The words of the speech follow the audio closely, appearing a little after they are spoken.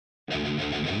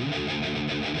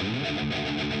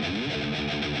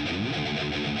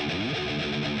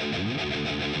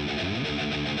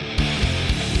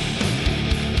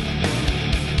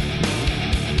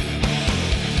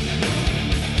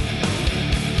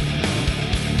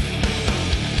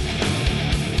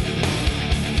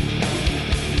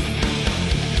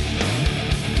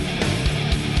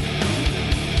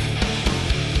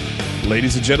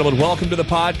Ladies and gentlemen, welcome to the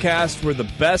podcast where the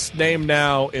best name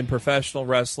now in professional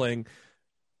wrestling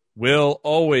will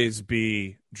always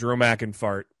be Drew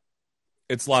McInfart.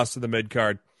 It's lost to the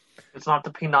mid-card. It's not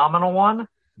the P-nominal one?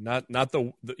 Not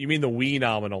the you mean the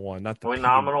Wee-nominal one, not the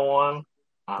Wee-nominal one?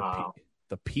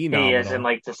 The P-nominal. P as in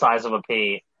like the size of a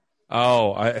pea.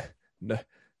 Oh, I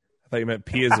thought you meant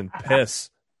P as in piss.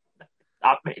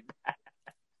 Not me.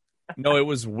 No, it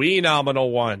was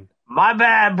Wee-nominal one. My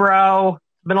bad, bro.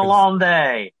 It's been a long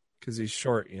day. Because he's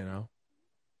short, you know.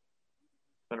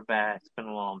 It's been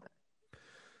a long day.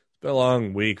 It's been a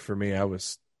long week for me. I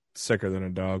was sicker than a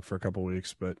dog for a couple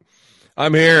weeks, but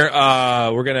I'm here.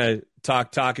 We're going to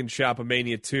Talking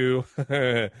Shop-A-Mania 2.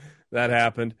 That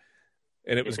happened,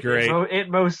 and it was great. It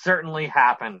most certainly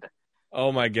happened.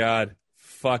 Oh, my God.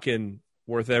 Fucking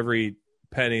worth every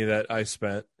penny that I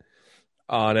spent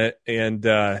on it, and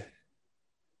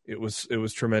it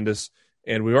was tremendous.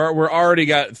 And we're already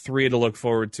got 3 to look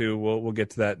forward to. We'll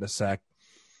get to that in a sec.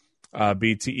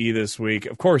 BTE this week,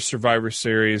 of course, Survivor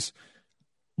Series,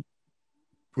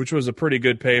 which was a pretty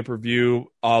good pay-per-view,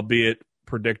 albeit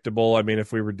predictable. I mean,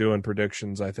 if we were doing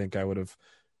predictions, I think I would have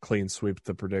clean sweeped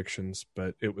the predictions,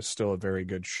 but it was still a very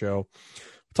good show.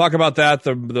 Talk about that,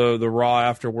 the Raw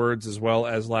afterwards, as well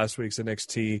as last week's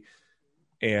NXT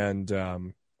and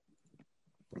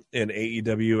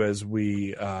AEW as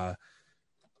we.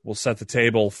 We'll set the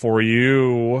table for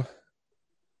you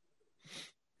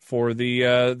for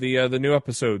the new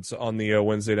episodes on the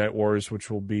Wednesday Night Wars, which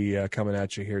will be coming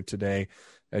at you here today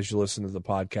as you listen to the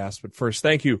podcast. But first,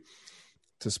 thank you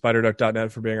to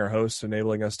SpiderDuck.net for being our host,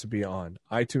 enabling us to be on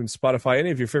iTunes, Spotify,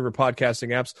 any of your favorite podcasting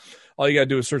apps. All you got to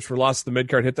do is search for Lost in the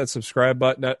Midcard, hit that subscribe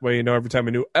button. That way you know every time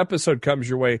a new episode comes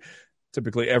your way,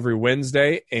 typically every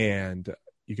Wednesday. And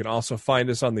you can also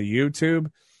find us on the YouTube.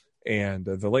 And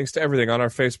the links to everything on our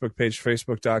Facebook page,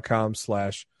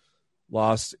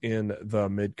 facebook.com/Lost in the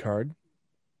Midcard.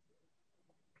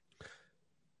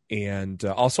 And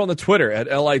also on the Twitter at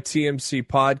LITMC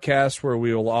Podcast, where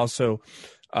we will also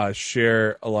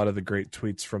share a lot of the great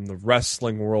tweets from the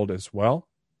wrestling world as well.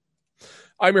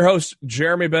 I'm your host,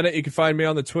 Jeremy Bennett. You can find me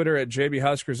on the Twitter at JB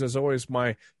Huskers. As always,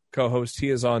 my co-host,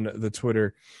 he is on the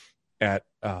Twitter at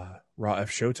Raw F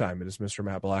Showtime. It is Mr.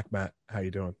 Matt Black. Matt, how you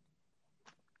doing?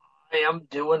 I am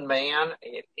doing, man.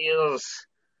 It is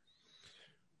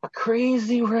a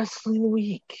crazy wrestling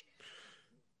week.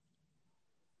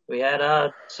 We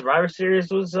had Survivor Series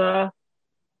was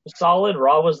solid.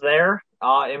 Raw was there.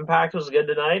 Impact was good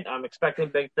tonight. I'm expecting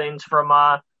big things from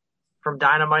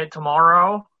Dynamite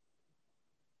tomorrow.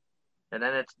 And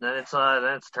then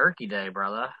it's Turkey Day,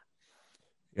 brother.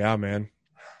 Yeah, man.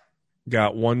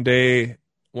 Got one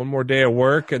more day of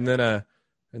work, and then a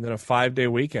 5-day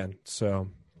weekend. So.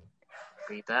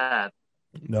 Beat that.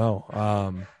 No.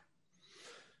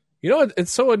 You know,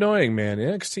 it's so annoying, man.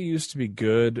 NXT used to be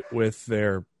good with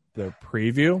their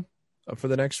preview for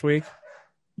the next week.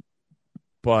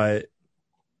 But,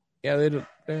 yeah,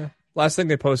 last thing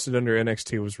they posted under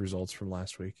NXT was results from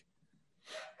last week.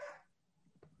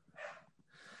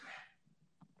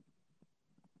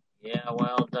 Yeah,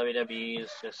 well, WWE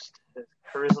is just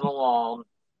cruising along,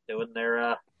 doing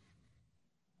their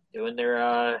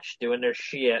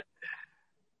shit.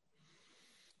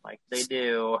 Like they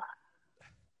do.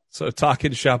 So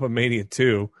Talking Shop-A-Mania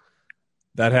 2,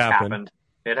 that happened.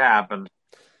 It happened.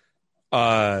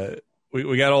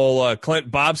 We got old Clint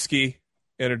Bobsky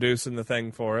introducing the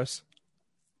thing for us.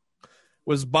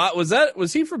 Was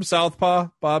he from Southpaw,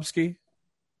 Bobsky?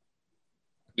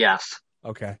 Yes.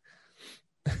 Okay.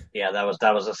 Yeah,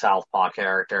 that was a Southpaw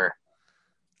character.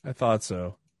 I thought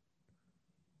so.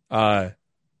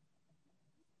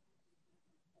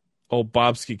 Old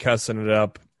Bobsky cussing it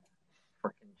up.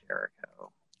 Freaking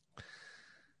Jericho.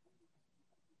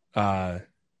 I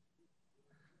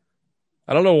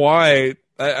don't know why.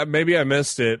 Maybe I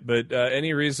missed it, but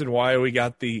any reason why we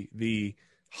got the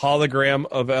hologram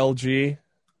of LG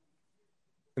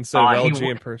instead of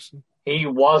LG in person? He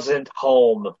wasn't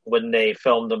home when they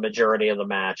filmed the majority of the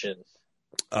matches.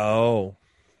 Oh.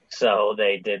 So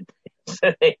they did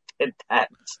that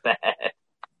instead.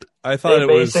 I thought they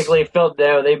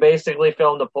basically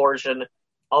filmed a portion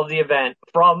of the event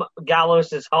from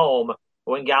Gallows' home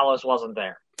when Gallows wasn't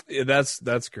there. Yeah,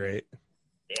 that's great.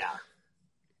 Yeah.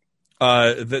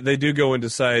 They do go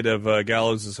inside of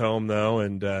Gallows' home though,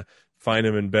 and find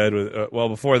him in bed with. Well,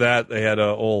 before that, they had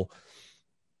a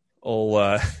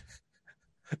old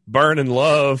burning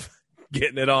love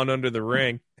getting it on under the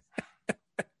ring.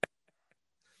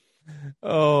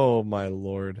 Oh my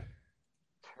Lord!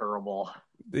 Terrible.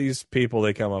 These people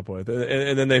they come up with,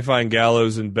 and then they find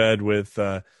Gallows in bed with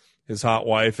his hot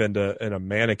wife and a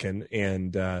mannequin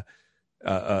and a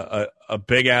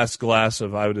big ass glass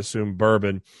of, I would assume,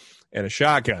 bourbon and a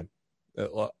shotgun.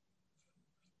 A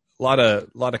lot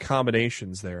of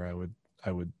combinations there. I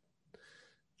would.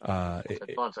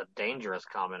 Lots of dangerous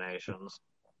combinations.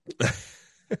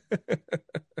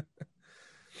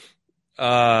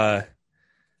 I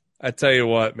tell you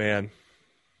what, man.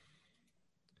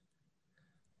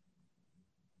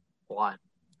 What?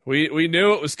 We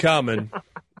knew it was coming.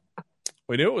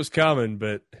 We knew it was coming,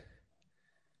 but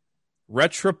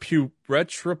retribution.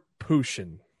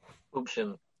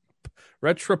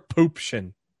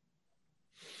 Retribution.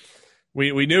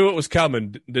 We knew it was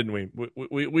coming, didn't we?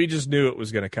 We just knew it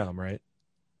was going to come, right?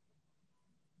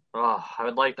 Oh,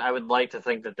 I would like to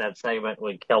think that segment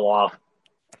would kill off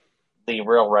the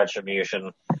real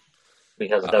retribution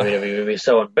because WWE would be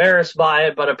so embarrassed by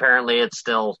it, but apparently it's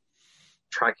still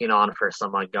trekking on for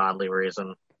some ungodly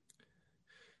reason.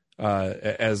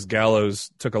 As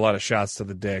Gallows took a lot of shots to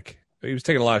the dick. He was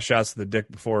taking a lot of shots to the dick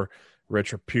before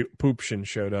Retribution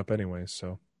showed up anyway,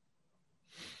 so,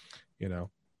 you know.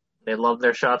 They love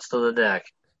their shots to the dick.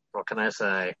 What can I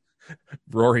say?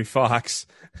 Rory Fox.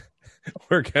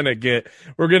 Are we gonna get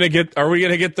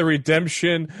the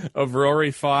redemption of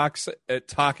Rory Fox at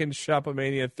Talkin'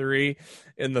 Shopomania 3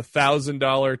 in the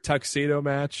 $1,000 tuxedo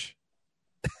match?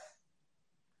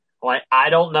 Well, I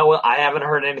don't know. I haven't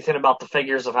heard anything about the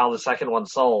figures of how the second one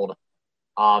sold.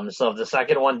 So if the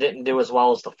second one didn't do as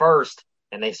well as the first,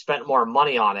 and they spent more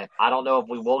money on it, I don't know if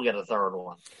we will get a third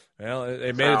one. Well,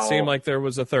 it made it seem like there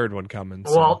was a third one coming.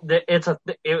 So. Well,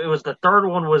 it was the third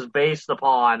one was based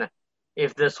upon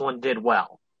if this one did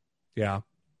well. Yeah.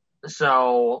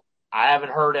 So I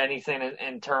haven't heard anything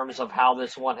in terms of how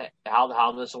this one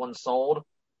sold.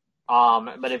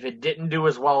 But if it didn't do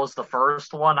as well as the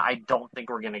first one, I don't think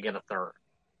we're going to get a third.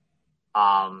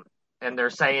 And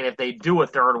they're saying if they do a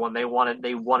third one, they want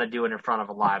to do it in front of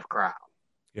a live crowd.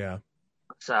 Yeah.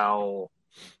 So.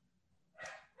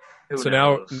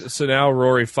 So now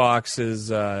Rory Fox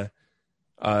is, I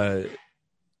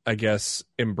guess,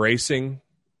 embracing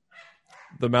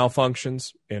the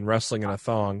malfunctions and wrestling in a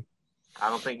thong. I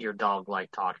don't think your dog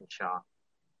liked talking shop.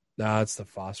 Nah, it's the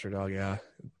Foster dog. Yeah,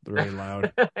 really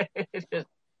loud. It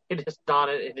is not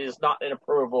an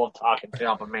approval of talking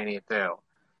shop of Mania 2.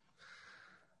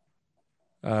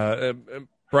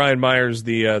 Brian Myers,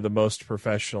 the most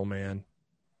professional man.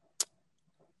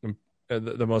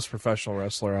 The most professional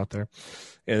wrestler out there,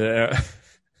 and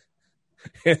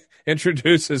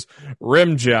introduces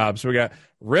Rim Job. So we got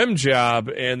Rim Job,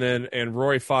 and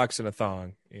Roy Fox in a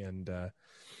thong. And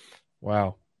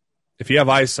wow, if you have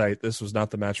eyesight, this was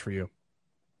not the match for you.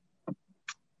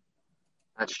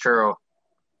 That's true.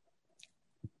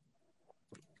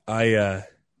 Yeah.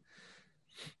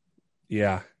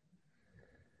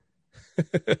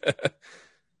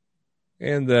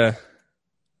 And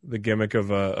the gimmick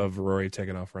of Rory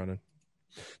taking off running.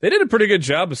 They did a pretty good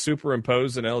job of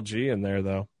superimposing LG in there,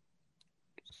 though,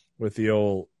 with the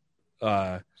old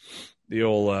hologram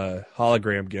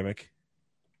gimmick.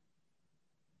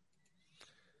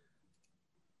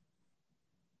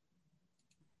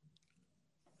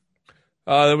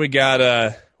 Then we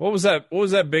got what was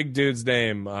that big dude's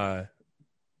name? Is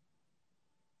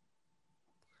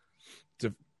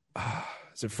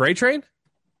it Freight Train?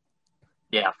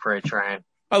 Yeah, Freight Train.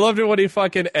 I loved it when he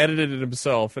fucking edited it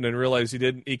himself and then realized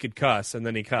he could cuss, and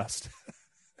then he cussed.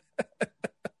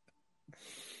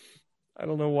 I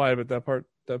don't know why, but that part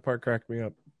cracked me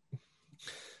up.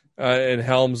 And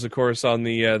Helms, of course, on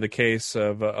the case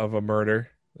of a murder.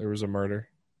 There was a murder.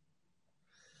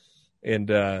 And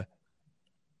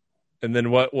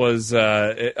then what was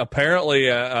apparently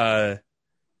I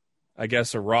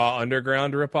guess a Raw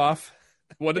Underground ripoff.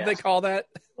 What did they call that?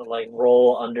 Like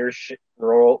roll undershed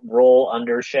or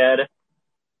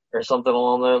something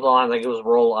along those lines. I think it was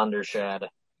roll undershed.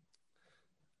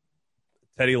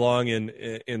 Teddy Long in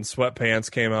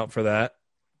sweatpants came out for that.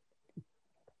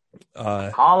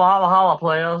 Holla holla holla,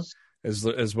 players.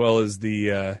 As well as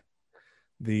the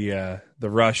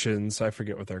Russians, I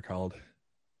forget what they're called,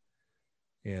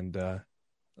 and a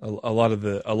lot of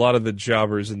the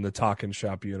jobbers in the Talkin'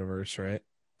 Shop universe, right?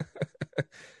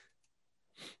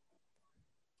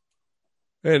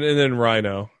 and then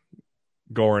Rhino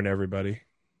goring everybody.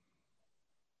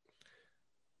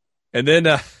 And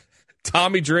then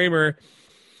Tommy Dreamer,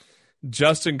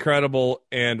 Just Incredible,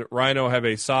 and Rhino have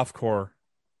a softcore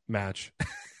match.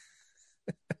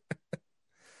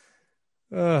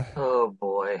 Oh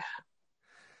boy.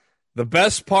 The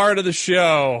best part of the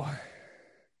show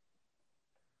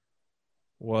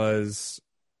was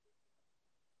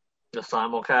The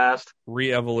simulcast.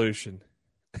 Re-Evolution.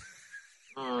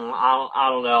 I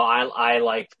don't know. I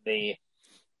liked the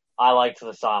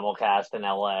simulcast in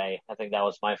LA. I think that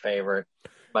was my favorite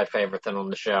thing on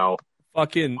the show.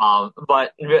 Fucking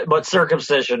but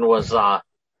circumcision was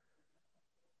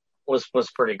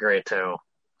pretty great too.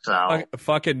 So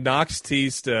fucking Nox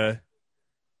teased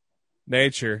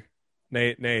Nature.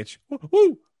 Nate.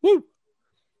 Woo, woo.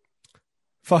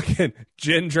 Fucking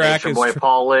Jindrak is boy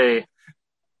Paul Lee.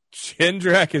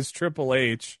 Jindrak is Triple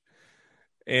H,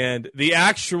 and the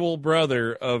actual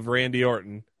brother of Randy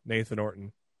Orton, Nathan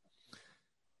Orton,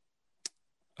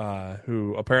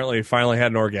 who apparently finally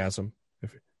had an orgasm.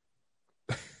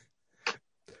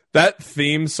 That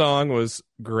theme song was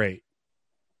great.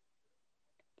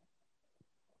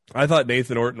 I thought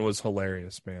Nathan Orton was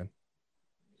hilarious, man.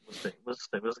 It was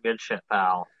good shit,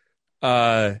 pal.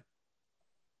 I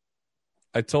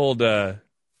told Carl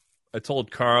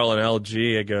and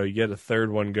LG, I go, you get a third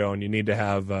one going, you need to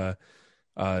have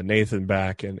Nathan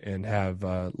back and have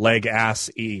leg ass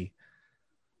E.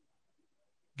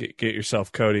 Get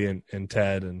yourself Cody and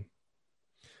Ted, and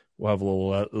we'll have a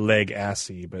little leg ass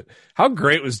E. But how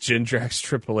great was Jindrak's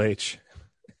Triple H?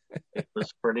 It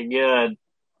was pretty good.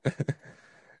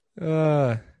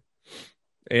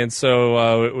 And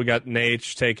so we got Nate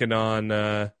taking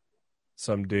on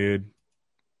some dude,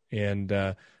 and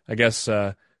I guess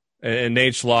and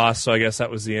Nate lost, so I guess that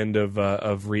was the end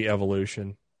of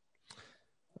Re-Evolution.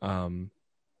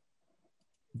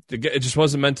 It just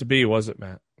wasn't meant to be, was it,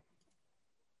 Matt?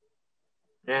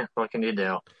 Yeah, what can you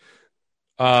do?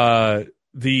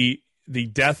 The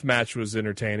death match was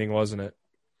entertaining, wasn't it?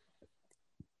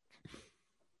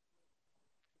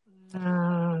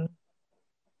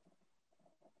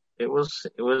 It was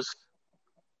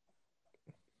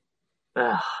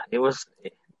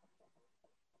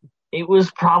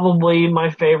probably my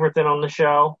favorite thing on the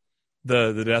show.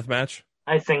 The death match?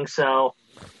 I think so.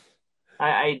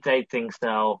 I think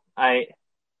so. The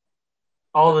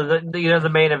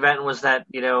main event was that,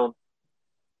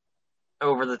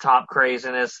 over the top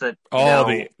craziness that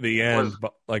the end was,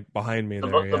 like behind me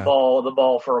there. The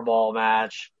ball for a ball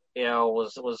match,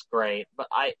 was great. But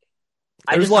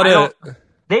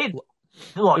they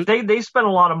spent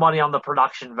a lot of money on the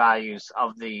production values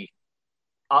of the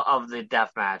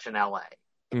death match in LA.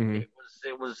 Mm-hmm.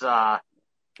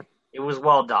 It was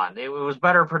well done. It was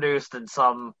better produced than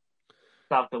some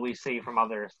stuff that we see from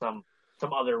some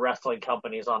other wrestling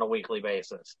companies on a weekly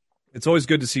basis. It's always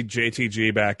good to see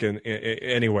JTG back in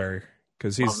anywhere,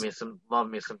 because he's love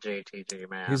me some JTG,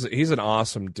 man. He's an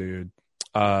awesome dude.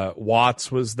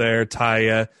 Watts was there.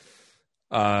 Taya.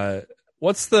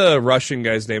 What's the Russian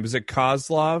guy's name? Is it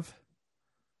Kozlov?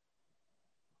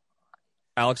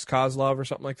 Alex Kozlov or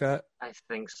something like that? I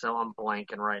think so. I'm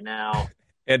blanking right now.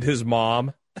 And his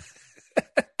mom.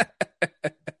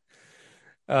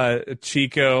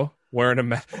 Chico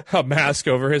wearing a mask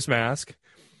over his mask.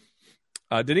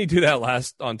 Did he do that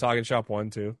last on Talking Shop 1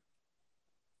 too?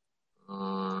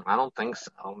 I don't think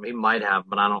so. He might have,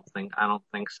 but I don't think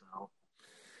so.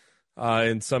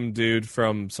 And some dude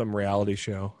from some reality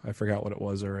show. I forgot what it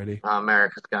was already.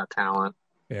 America's Got Talent.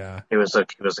 Yeah. He was a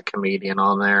comedian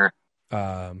on there.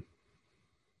 Taya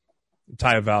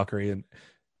Valkyrie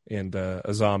and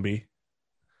a zombie.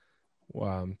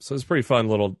 So it's a pretty fun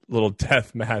little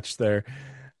death match there.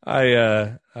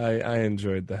 I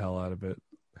enjoyed the hell out of it.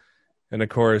 And of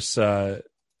course, the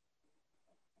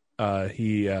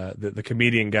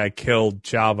comedian guy killed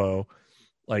Chavo,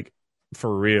 like,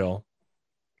 for real.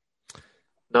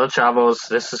 No, Chavos,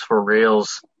 this is for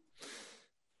reals.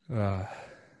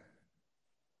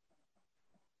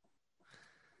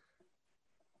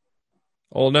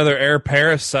 Another Air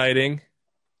Paris sighting.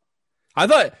 I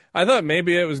thought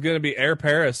maybe it was going to be Air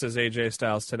Paris as AJ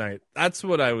Styles tonight. That's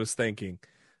what I was thinking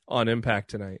on Impact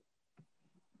tonight.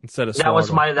 Instead of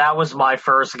Swoggle. That was my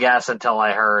first guess until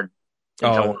I heard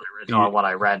what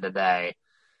I read today.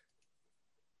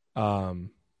 But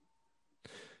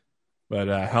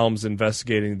Helm's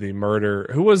investigating the murder.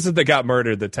 Who was it that got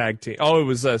murdered? The tag team. Oh, it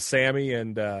was Sammy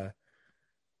and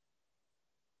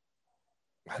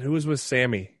who was with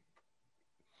Sammy?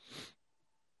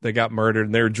 They got murdered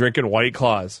and they were drinking White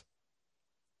Claws.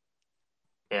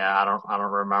 Yeah, I don't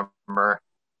remember.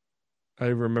 I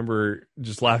remember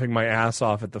just laughing my ass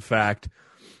off at the fact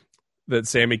that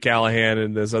Sammy Callahan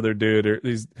and this other dude, or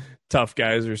these tough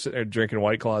guys, are sitting there drinking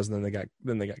White Claws, and then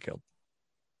they got killed.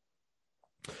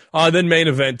 Then main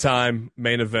event time.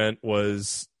 Main event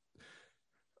was,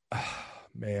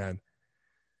 man,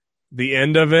 the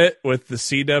end of it with the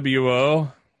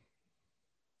CWO.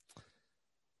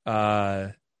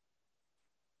 That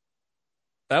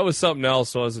was something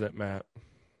else, wasn't it, Matt?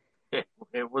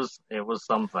 It was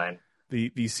something. The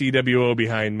CWO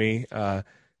behind me.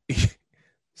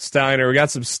 Steiner. We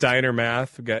got some Steiner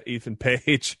math. We got Ethan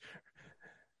Page.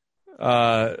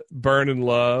 Burning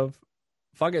Love.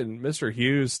 Fucking Mr.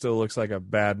 Hughes still looks like a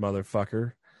bad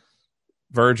motherfucker.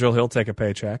 Virgil, he'll take a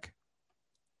paycheck.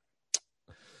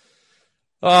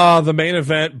 The main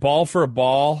event, Ball for a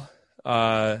Ball.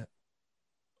 Got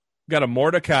a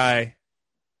Mordecai.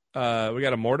 We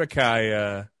got a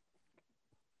Mordecai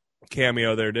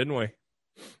cameo there, didn't we?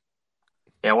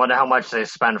 Yeah, I wonder how much they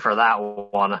spend for that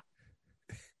one.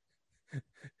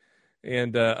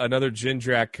 And another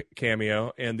Jindrak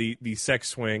cameo, and the sex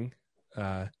swing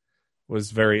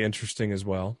was very interesting as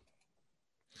well.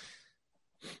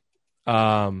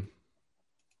 So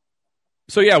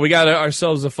yeah, we got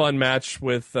ourselves a fun match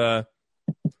with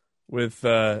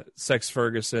Sex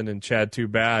Ferguson and Chad Too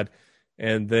Bad,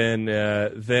 and then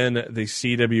the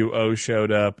CWO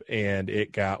showed up and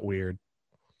it got weird.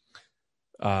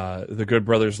 The Good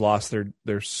Brothers lost their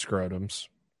scrotums.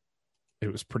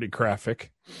 It was pretty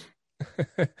graphic.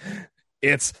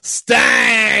 It's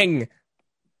Stang.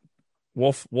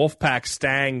 Wolfpack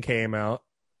Stang came out,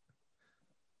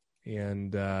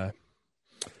 and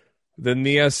then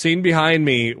the scene behind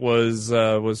me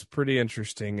was pretty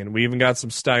interesting, and we even got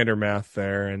some Steiner math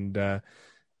there, and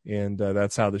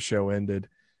that's how the show ended.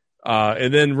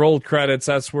 And then rolled credits.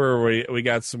 That's where we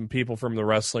got some people from the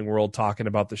wrestling world talking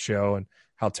about the show and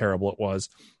how terrible it was,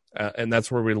 and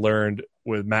that's where we learned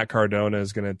with Matt Cardona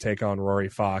is going to take on Rory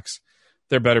Fox.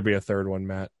 There better be a third one,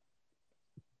 Matt.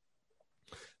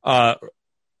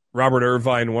 Robert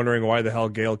Irvine wondering why the hell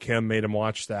Gail Kim made him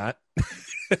watch that.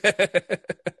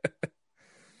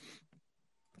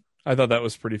 I thought that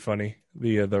was pretty funny,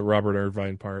 the Robert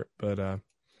Irvine part. But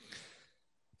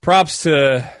props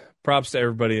to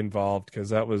everybody involved,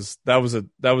 because that was a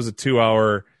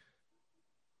 2-hour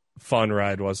fun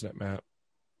ride, wasn't it, Matt?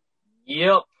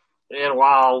 Yep. And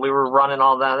while we were running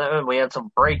all that, we had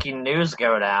some breaking news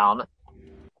go down.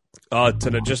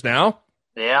 Just now?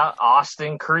 Yeah,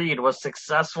 Austin Creed was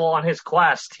successful on his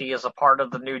quest. He is a part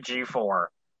of the new G4.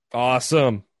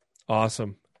 Awesome.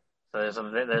 So there's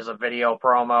a video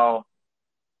promo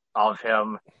of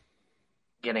him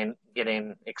getting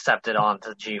accepted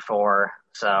onto G4.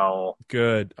 So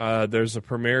good. There's a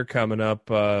premiere coming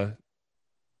up. It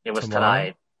was tomorrow?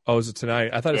 tonight. Oh, is it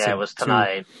tonight? I thought it was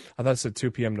tonight. I thought it said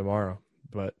 2 p.m. tomorrow,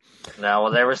 but no.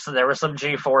 Well, there was some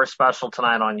G4 special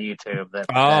tonight on YouTube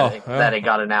that it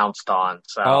got announced on.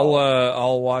 So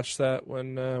I'll watch that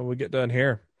when we get done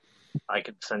here. I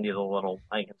can send you the little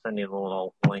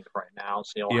link right now,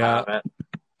 so you'll have it.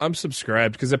 I'm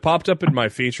subscribed because it popped up in my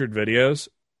featured videos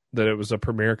that it was a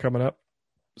premiere coming up.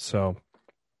 So,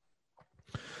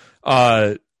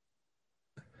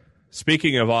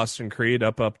 speaking of Austin Creed,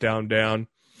 up, down, down,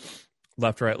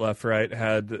 left, right,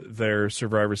 had their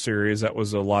Survivor Series. That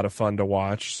was a lot of fun to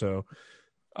watch. So,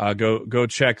 go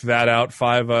check that out.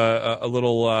 A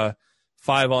little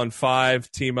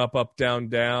 5-on-5 team up, down,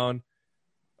 down.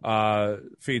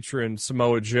 Featuring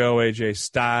Samoa Joe, AJ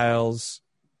Styles,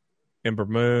 Ember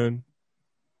Moon,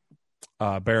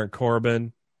 Baron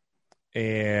Corbin,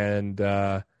 and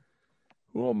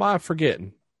who am I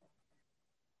forgetting?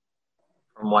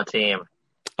 From what team?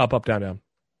 Up, down, down.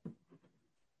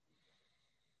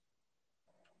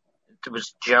 It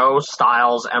was Joe,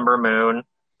 Styles, Ember Moon,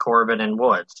 Corbin, and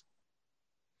Woods.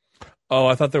 Oh,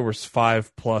 I thought there was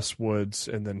 5 plus Woods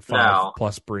and then 5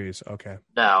 plus Breeze. Okay.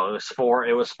 No, it was 4.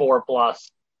 It was 4 plus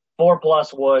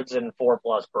Woods and 4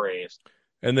 plus Breeze.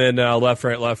 And then left,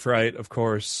 right, of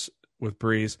course, with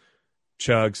Breeze,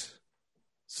 Chugs,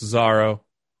 Cesaro,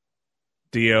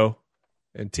 Dio,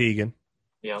 and Tegan.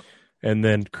 Yep. And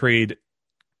then Creed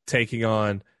taking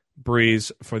on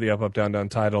Breeze for the up, down, down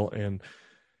title. And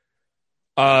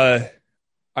I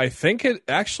think it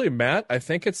actually, Matt, I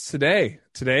think it's today.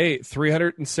 Today,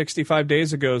 365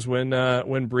 days ago is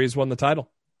when Breeze won the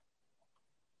title.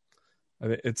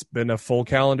 It's been a full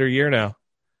calendar year now.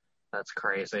 That's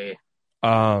crazy.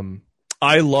 I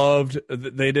loved,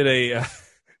 they did a,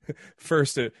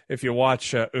 first, if you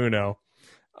watch Uno,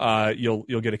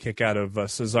 you'll get a kick out of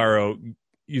Cesaro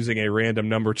using a random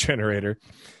number generator,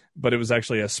 but it was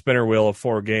actually a spinner wheel of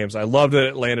 4 games. I loved that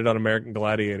it landed on American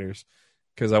Gladiators.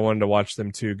 because I wanted to watch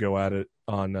them two go at it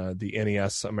on the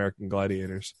NES American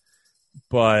Gladiators.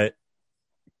 But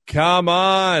come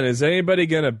on, is anybody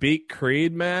going to beat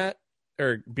Creed, Matt?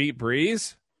 Or beat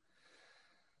Breeze?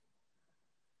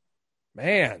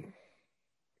 Man.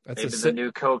 Maybe the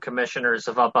new co-commissioners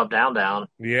of Up, Up, Down, Down.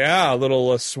 Yeah, a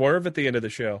little swerve at the end of the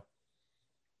show.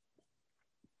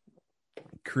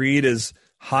 Creed is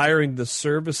hiring the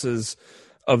services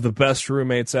of the best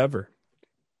roommates ever.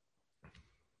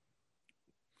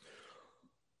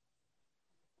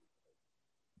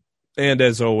 And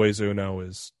as always, Uno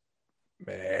is,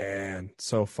 man,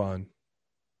 so fun.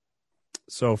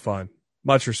 So fun.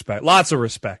 Much respect. Lots of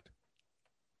respect.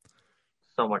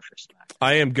 So much respect.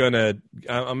 I'm gonna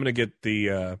get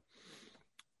the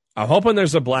I'm hoping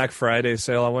there's a Black Friday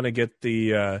sale. I want to get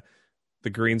the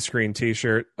green screen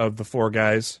t-shirt of the four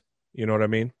guys. You know what I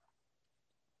mean?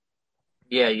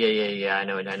 Yeah. I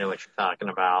know what you're talking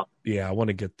about. Yeah, I want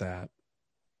to get that.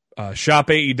 Shop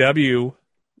AEW.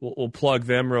 We'll plug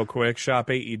them real quick. Shop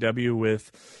AEW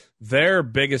with their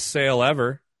biggest sale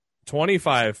ever.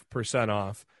 25%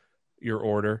 off your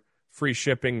order. Free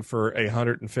shipping for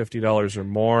 $150 or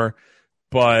more.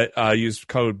 But use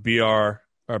code BR or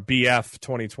BF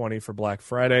 2020 for Black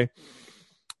Friday.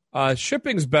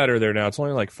 Shipping's better there now. It's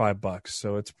only like $5,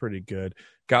 so it's pretty good.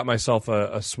 Got myself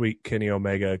a sweet Kenny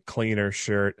Omega cleaner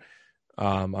shirt.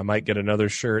 I might get another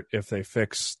shirt if they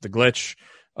fix the glitch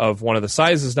of one of the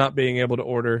sizes not being able to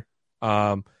order.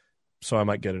 So I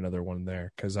might get another one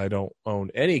there because I don't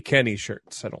own any Kenny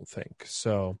shirts, I don't think.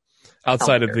 So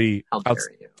outside of the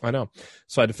I know.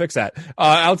 So I had to fix that.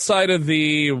 Outside of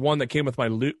the one that came with my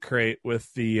loot crate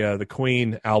with the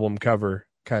Queen album cover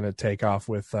kind of take off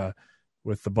with the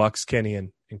Bucks, Kenny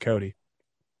and Cody.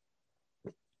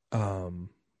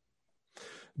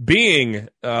 Being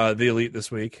the Elite this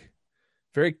week,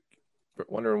 very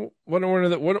wondering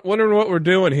what we're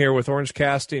doing here with Orange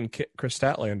Cassidy and Chris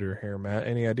Statlander here, Matt.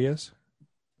 Any ideas?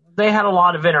 They had a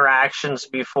lot of interactions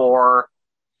before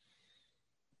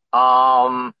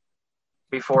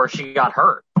she got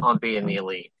hurt on Being the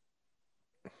Elite.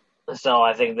 So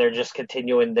I think they're just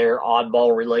continuing their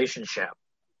oddball relationship.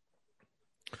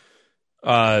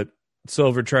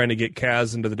 Silver trying to get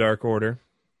Kaz into the Dark Order.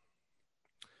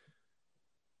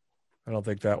 I don't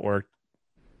think that worked.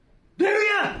 Do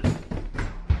ya?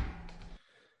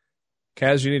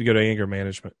 Kaz, you need to go to anger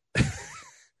management.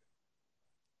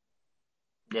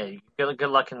 Yeah, good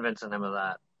luck convincing him of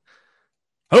that.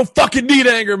 I don't fucking need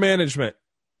anger management.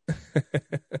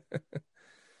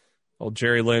 Old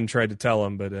Jerry Lynn tried to tell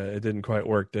him, but it didn't quite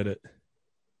work, did it?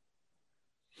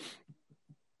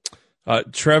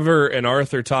 Trevor and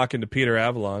Arthur talking to Peter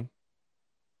Avalon.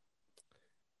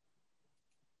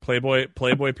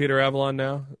 Playboy Peter Avalon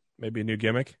now? Maybe a new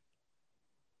gimmick?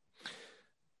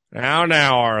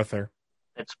 Now, Arthur.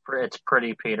 It's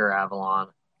pretty Peter Avalon.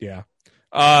 Yeah.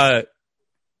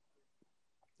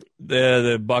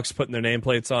 The Bucks putting their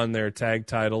nameplates on their tag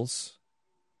titles.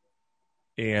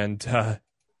 And,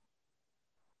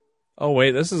 oh,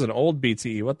 wait, this is an old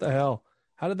BTE. What the hell?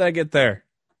 How did that get there?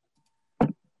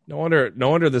 No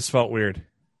wonder this felt weird.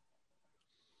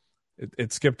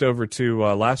 It skipped over to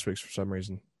last week's for some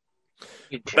reason.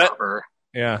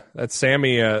 Yeah, that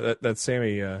Sammy that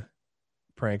Sammy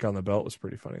prank on the belt was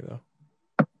pretty funny though.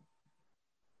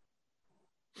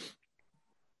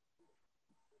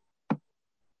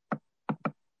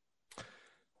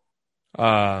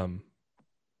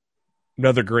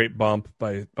 Another great bump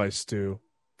by Stu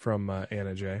from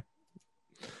Anna Jay.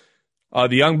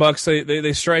 The Young Bucks,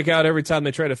 they strike out every time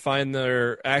they try to find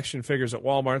their action figures at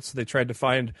Walmart. So they tried to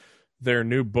find their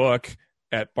new book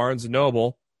at Barnes &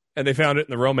 Noble, and they found it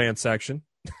in the romance section.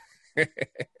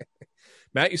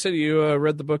 Matt, you said you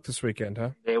read the book this weekend,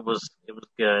 huh? It was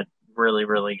good. Really,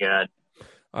 really good.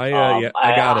 I got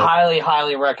it.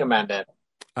 Highly recommend it.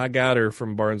 I got her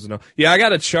from Barnes & Noble. Yeah, I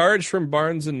got a charge from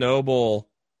Barnes & Noble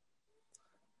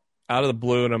out of the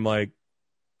blue, and I'm like,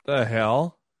 the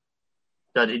hell?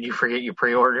 Did you forget you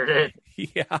pre-ordered it?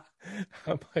 Yeah.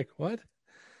 I'm like, what?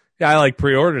 Yeah, I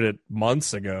pre-ordered it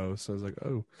months ago, so I was like,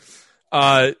 oh.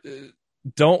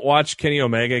 Don't watch Kenny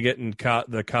Omega getting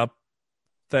the cup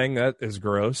thing. That is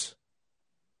gross.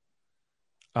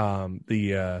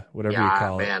 The whatever you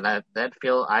call it. Man, that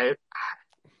feel I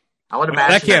would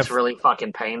imagine that's really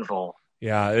fucking painful.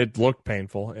 Yeah, it looked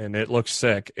painful and it looked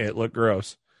sick. It looked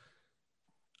gross.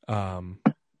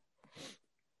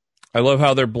 I love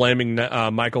how they're blaming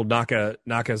Michael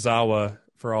Nakazawa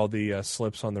for all the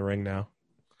slips on the ring now,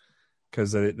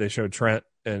 because they showed Trent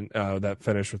and that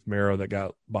finish with Miro that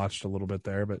got botched a little bit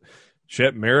there. But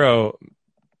shit, Miro,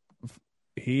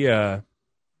 he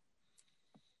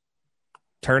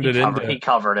He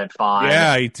covered it fine.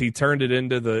 Yeah, he turned it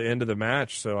into the end of the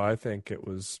match, so I think it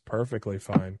was perfectly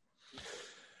fine.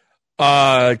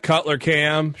 Cutler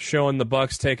Cam showing the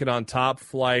Bucks taking on Top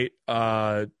Flight.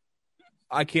 I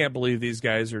can't believe these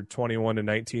guys are 21 to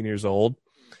 19 years old.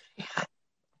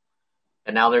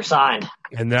 And now they're signed.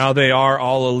 And now they are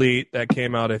All Elite. That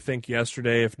came out, I think,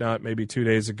 yesterday, if not maybe 2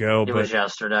 days ago. It was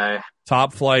yesterday.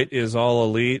 Top Flight is All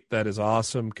Elite. That is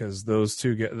awesome because those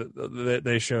two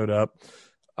they showed up.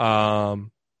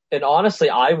 And honestly,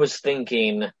 I was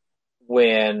thinking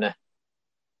when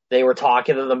they were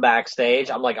talking to them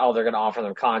backstage, I'm like, oh, they're going to offer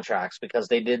them contracts because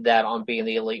they did that on Being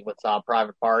the Elite with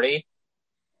Private Party.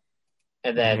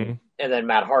 And then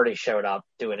Matt Hardy showed up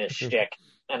doing his shtick.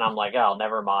 And I'm like, oh,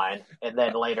 never mind. And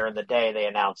then later in the day, they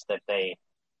announced that they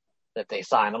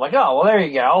signed. I'm like, oh, well, there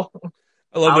you go.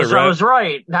 I was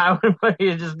right. Now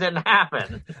it just didn't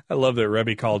happen. I love that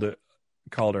Rebby called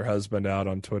her husband out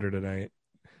on Twitter tonight.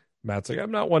 Matt's like,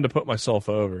 I'm not one to put myself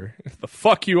over. The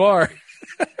fuck you are.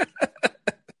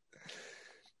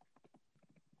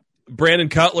 Brandon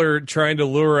Cutler trying to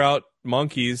lure out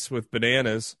monkeys with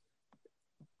bananas.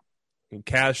 And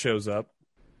Kaz shows up.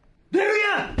 There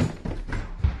ya!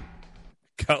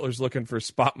 Cutler's looking for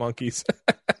spot monkeys.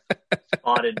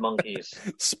 Spotted monkeys.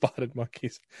 Spotted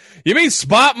monkeys. You mean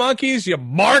spot monkeys, you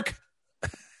mark?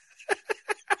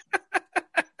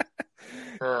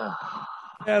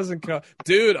 Kaz and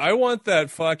dude, I want that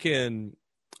fucking.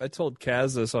 I told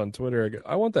Kaz this on Twitter.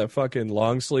 I want that fucking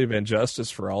long sleeve Injustice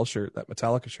for All shirt. That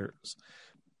Metallica shirt was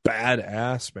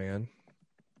badass, man.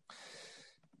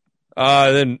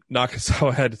 Then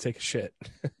Nakazawa had to take a shit.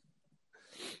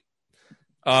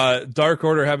 Dark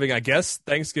Order having, I guess,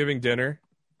 Thanksgiving dinner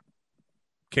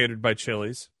catered by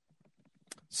Chili's.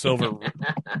 Silver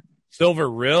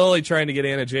really trying to get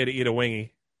Anna Jay to eat a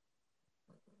wingy.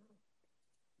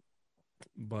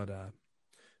 But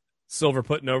Silver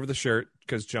putting over the shirt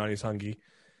because Johnny's hungry.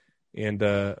 And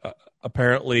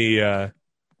apparently 10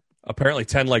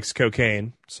 likes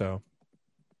cocaine, so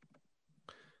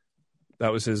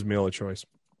that was his meal of choice.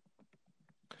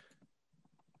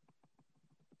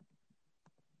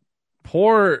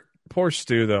 Poor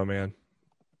Stu, though, man.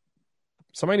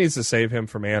 Somebody needs to save him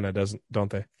from Anna, don't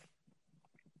they?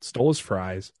 Stole his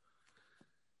fries.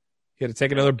 He had to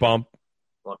take another bump.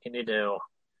 What can you do?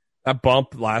 That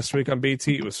bump last week on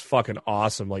BT, it was fucking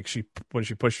awesome. Like when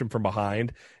she pushed him from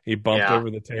behind, he bumped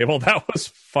over the table. That was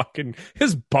fucking,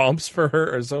 his bumps for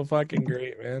her are so fucking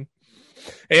great, man.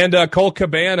 And Colt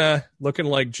Cabana looking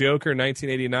like Joker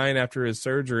 1989 after his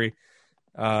surgery.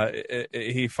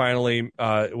 He finally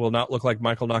will not look like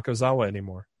Michael Nakazawa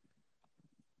anymore.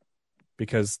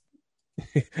 Because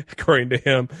according to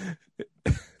him,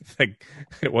 like,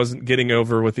 it wasn't getting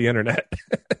over with the internet.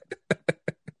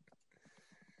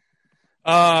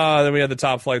 Then we had the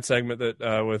Top Flight segment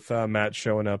that with Matt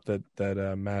showing up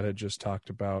that Matt had just talked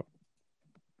about.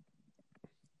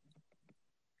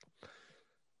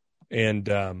 And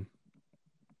and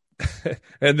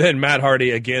then Matt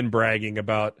Hardy again bragging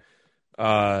about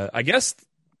I guess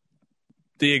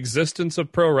the existence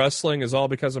of pro wrestling is all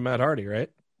because of Matt Hardy,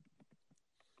 right?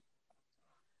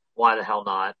 Why the hell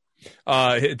not?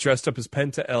 He dressed up as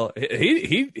Penta El.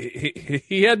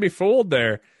 He had me fooled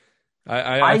there.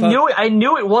 I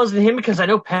knew it wasn't him because I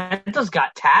know Penta's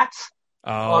got tats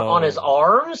on his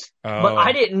arms, but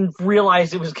I didn't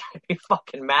realize it was going to be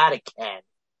fucking Matt again.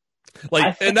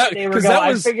 Like,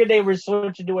 I figured they were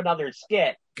switching to another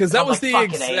skit. Because that was the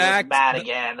exact Matt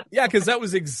again. Yeah, because that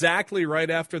was exactly right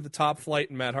after the Top Flight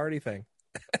and Matt Hardy thing.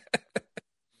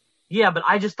 Yeah, but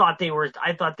I just thought they were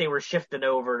shifting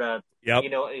over to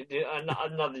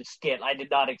another skit. I did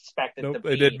not expect it to be.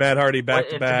 They did Matt Hardy back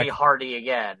to back. To be Hardy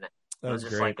again. That was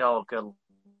just great. Like, oh, good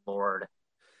Lord.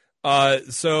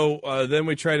 So then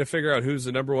we try to figure out who's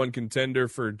the number one contender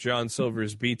for John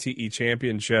Silver's BTE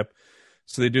championship.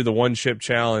 So they do the one chip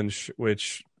challenge,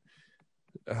 which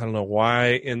I don't know why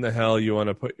in the hell you want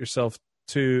to put yourself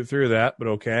through that, but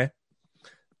okay.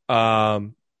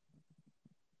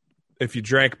 If you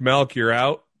drank milk, you're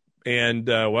out. And,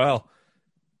 it's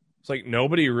like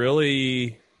nobody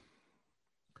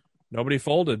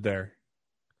folded there.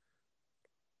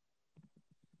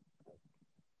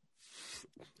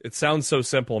 It sounds so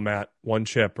simple, Matt. One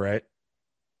chip, right?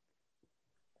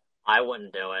 I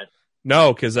wouldn't do it.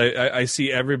 No, because I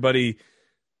see everybody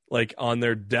like on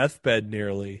their deathbed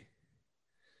nearly.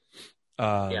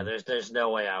 There's no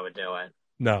way I would do it.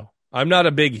 No. I'm not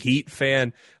a big heat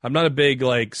fan. I'm not a big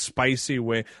like spicy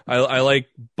wing. I like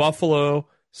buffalo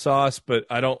sauce, but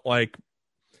I don't like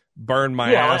burn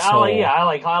my asshole. I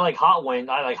like hot wings.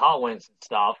 I like hot wings and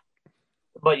stuff.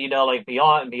 But like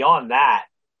beyond that,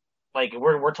 Like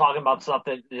we're talking about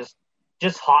something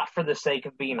just hot for the sake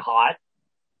of being hot.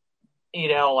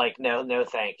 Like no,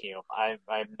 thank you. I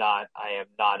am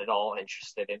not at all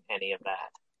interested in any of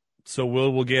that. So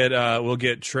we'll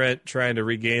get Trent trying to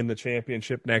regain the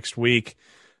championship next week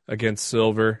against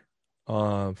Silver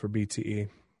for BTE.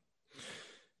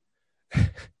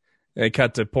 They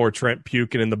cut to poor Trent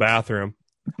puking in the bathroom.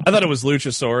 I thought it was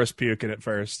Luchasaurus puking at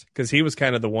first because he was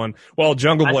kind of the one. Well,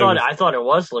 Jungle Boy. I thought it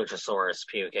was Luchasaurus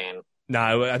puking.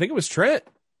 No, I think it was Trent.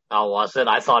 Oh, was it?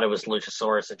 I thought it was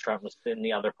Luchasaurus and Trent was in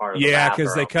the other part of the bathroom.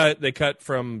 Yeah, because they cut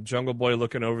from Jungle Boy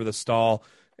looking over the stall,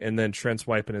 and then Trent's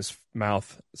wiping his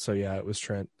mouth. So yeah, it was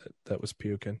Trent that was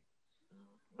puking.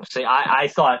 See, I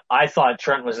thought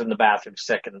Trent was in the bathroom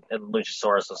sick and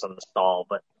Luchasaurus was in the stall,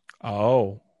 but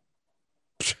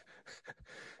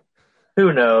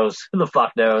who knows? Who the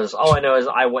fuck knows? All I know is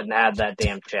I wouldn't have that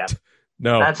damn chip.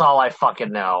 No, that's all I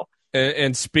fucking know.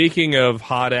 And speaking of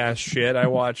hot ass shit, I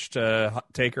watched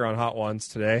Taker on Hot Ones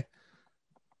today.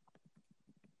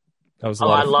 That was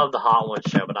I love the Hot Ones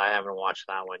show, but I haven't watched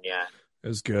that one yet. It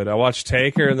was good. I watched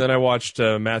Taker, and then I watched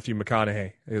Matthew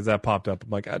McConaughey because that popped up. I'm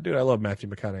like, dude, I love Matthew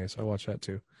McConaughey, so I watched that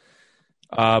too.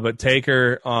 But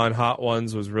Taker on Hot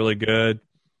Ones was really good.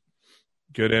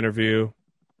 Good interview.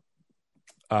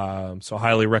 So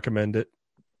highly recommend it.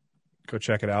 Go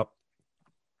check it out.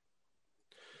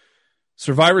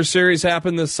 Survivor Series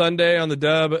happened this Sunday on the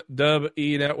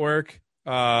WWE Network.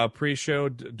 Pre-show,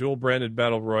 dual-branded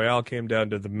Battle Royale came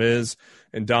down to The Miz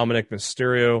and Dominic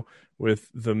Mysterio, with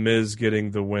The Miz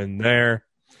getting the win there.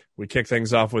 We kick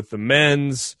things off with the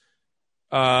men's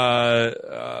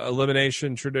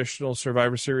elimination traditional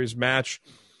Survivor Series match.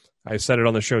 I said it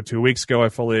on the show 2 weeks ago. I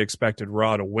fully expected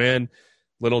Raw to win.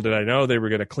 Little did I know they were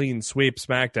going to clean sweep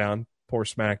SmackDown. Poor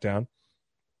SmackDown.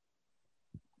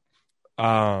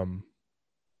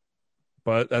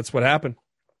 But that's what happened.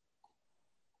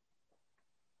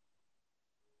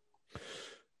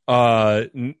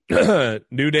 New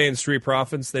Day and Street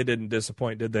Profits, they didn't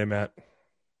disappoint, did they, Matt?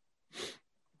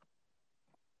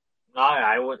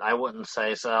 I wouldn't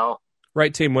say so.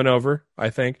 Right team went over, I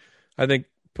think.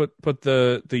 Put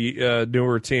the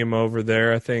newer team over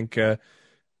there. I think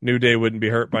New Day wouldn't be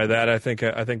hurt by that. I think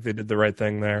they did the right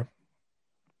thing there.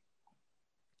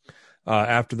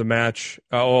 After the match,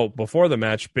 before the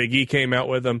match, Big E came out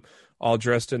with them, all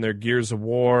dressed in their Gears of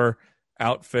War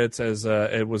outfits, as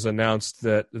it was announced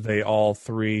that they all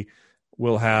three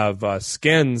will have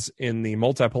skins in the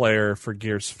multiplayer for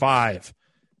Gears 5.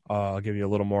 I'll give you a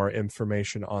little more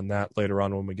information on that later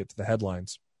on when we get to the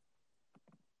headlines.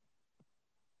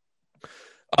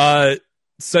 Bobby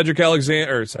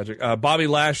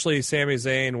Lashley, Sami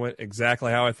Zayn went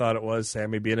exactly how I thought it was.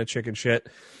 Sami being a chicken shit.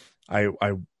 I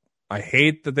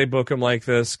hate that they book him like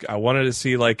this. I wanted to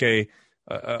see like a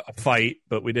fight,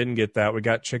 but we didn't get that. We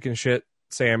got chicken shit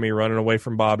Sami running away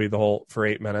from Bobby for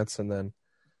 8 minutes, and then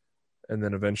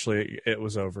eventually it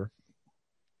was over.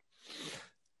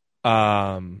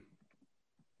 Sasha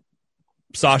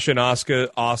and Asuka,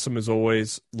 awesome as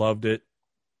always. Loved it.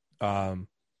 I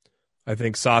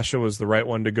think Sasha was the right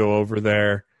one to go over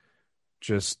there.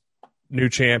 Just new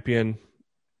champion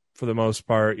for the most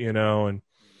part, and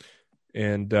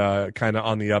kind of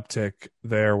on the uptick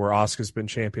there, where Asuka's been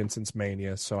champion since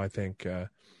Mania. So I think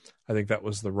that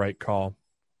was the right call.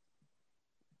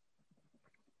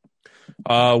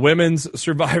 Women's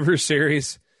Survivor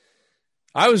Series.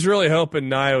 I was really hoping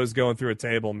Nia was going through a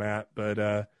table, Matt,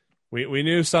 but we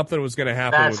knew something was going to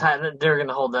happen. That's how they're going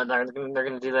to hold that. They're going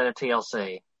to do that at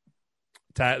TLC.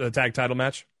 The tag title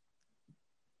match?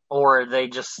 Or they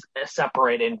just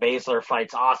separate and Baszler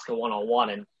fights Asuka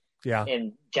 1-on-1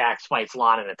 and Jax fights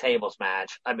Lana in a tables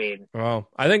match. I mean, I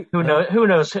think who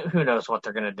knows what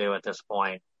they're going to do at this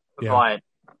point. Yeah. But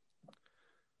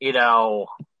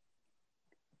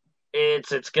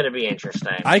it's going to be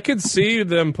interesting. I could see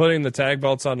them putting the tag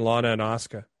belts on Lana and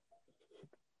Asuka.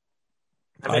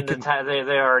 I mean,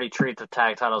 they already treat the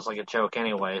tag titles like a joke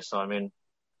anyway, so I mean,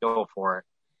 go for it.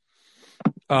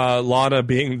 Lana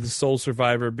being the sole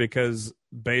survivor because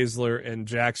Baszler and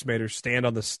Jax made her stand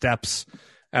on the steps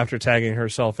after tagging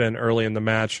herself in early in the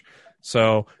match.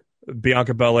 So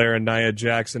Bianca Belair and Nia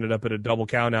Jax ended up at a double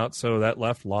count out, so that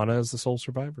left Lana as the sole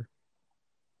survivor.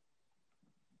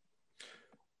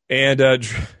 And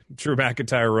Drew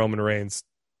McIntyre, Roman Reigns,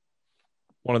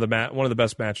 one of the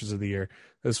best matches of the year.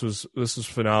 This was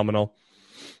phenomenal.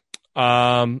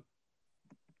 I'm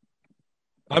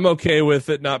okay with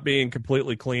it not being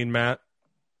completely clean, Matt,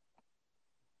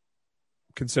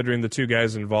 considering the two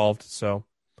guys involved. So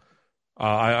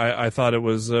I thought it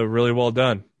was really well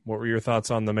done. What were your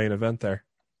thoughts on the main event there?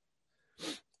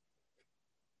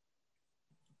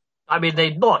 I mean, they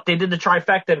did the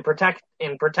trifecta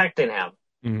in protecting him.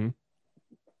 Mm-hmm.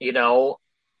 You know,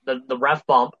 the ref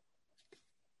bump,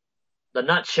 the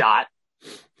nut shot,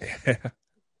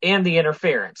 and the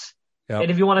interference. Yep.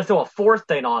 And if you want to throw a fourth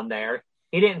thing on there,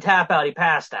 he didn't tap out; he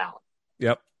passed out.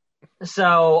 Yep.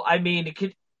 So I mean,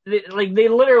 they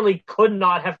literally could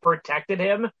not have protected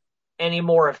him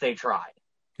anymore if they tried.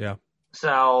 Yeah.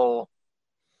 So,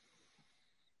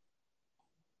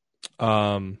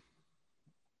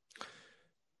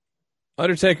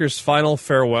 Undertaker's final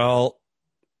farewell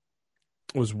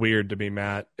was weird to me,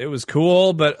 Matt. It was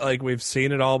cool, but like we've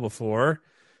seen it all before,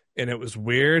 and it was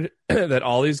weird that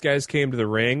all these guys came to the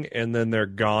ring and then they're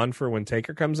gone for when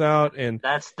Taker comes out, and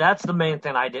that's the main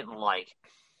thing I didn't like.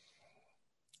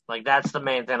 Like, that's the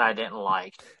main thing I didn't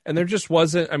like. And there just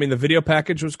wasn't. I mean, the video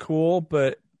package was cool,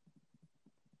 but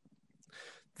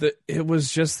it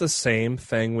was just the same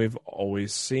thing we've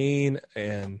always seen,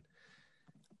 and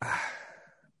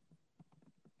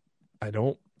I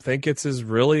don't think it's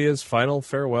really his final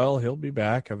farewell. He'll be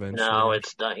back eventually. No,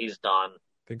 it's done. He's done.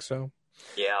 Think so?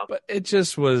 Yeah. But it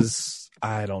just was,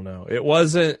 I don't know. It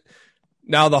wasn't.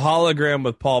 Now, the hologram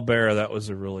with Paul Bearer, that was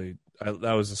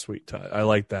a sweet touch. I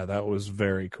like that. That was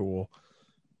very cool.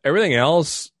 Everything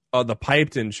else, the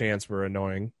piped-in chants were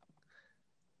annoying.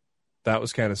 That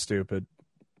was kind of stupid.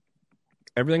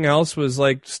 Everything else was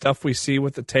like stuff we see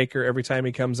with the Taker every time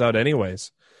he comes out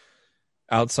anyways,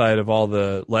 outside of all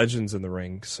the legends in the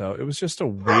ring. So it was just a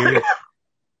weird...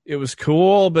 It was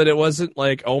cool, but it wasn't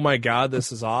like, oh my God,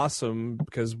 this is awesome,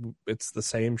 because it's the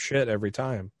same shit every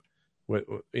time.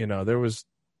 You know, there was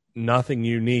nothing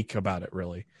unique about it,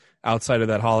 really, outside of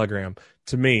that hologram.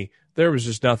 To me, there was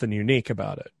just nothing unique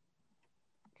about it.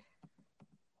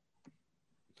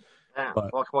 Yeah,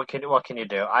 what can you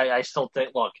do? I still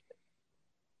think, look,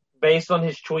 based on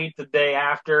his tweet the day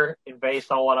after, and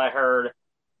based on what I heard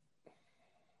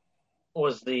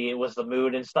was the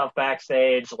mood and stuff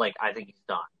backstage, like, I think he's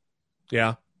done.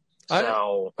 Yeah.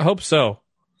 So I hope so.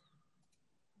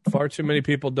 Far too many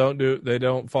people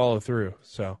don't follow through.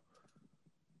 So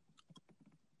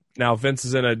now Vince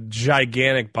is in a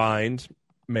gigantic bind,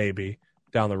 maybe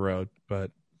down the road,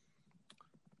 but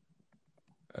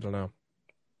I don't know.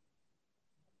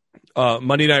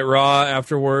 Monday Night Raw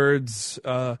afterwards,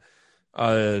 the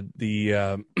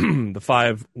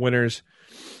 5 winners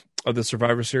of the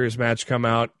Survivor Series match come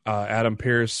out. Adam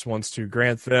Pearce wants to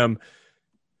grant them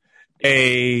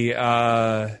a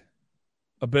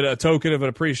token of an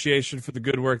appreciation for the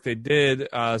good work they did.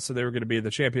 So they were going to be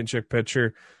the championship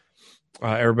picture.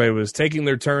 Everybody was taking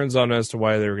their turns on as to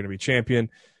why they were going to be champion.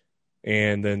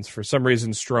 And then for some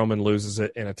reason, Strowman loses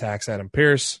it and attacks Adam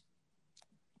Pearce.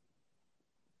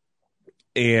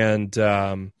 And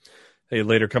they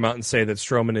later come out and say that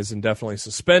Strowman is indefinitely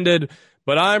suspended.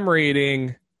 But I'm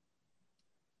reading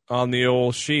on the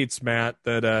old sheets, Matt,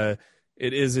 that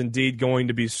it is indeed going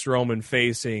to be Strowman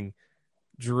facing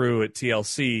Drew at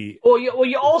TLC. Well,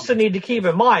 you also need to keep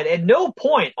in mind, at no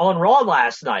point on Raw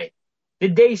last night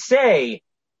did they say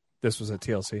this was at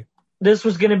TLC. This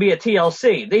was going to be a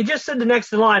TLC. They just said the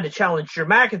next in line to challenge Drew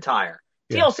McIntyre.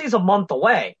 Yeah. TLC's a month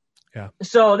away. Yeah.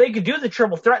 So they could do the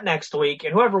triple threat next week,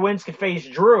 and whoever wins could face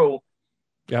Drew.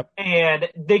 Yep. And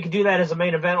they could do that as a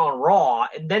main event on Raw,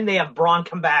 and then they have Braun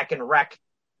come back and wreck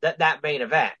that main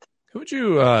event. Who would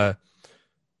you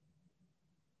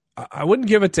I wouldn't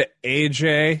give it to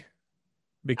AJ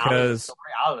because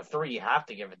out of the three, you have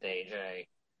to give it to AJ.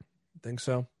 Think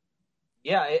so?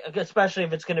 Yeah, especially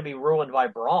if it's going to be ruined by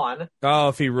Braun. Oh,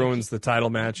 if he ruins the title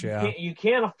match, yeah. You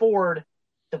can't afford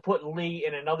to put Lee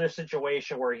in another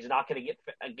situation where he's not going to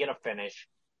get a finish,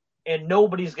 and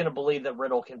nobody's going to believe that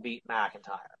Riddle can beat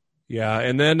McIntyre. Yeah,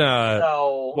 and then that's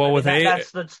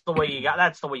the way you got.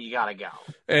 That's the way you got to go.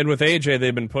 And with AJ,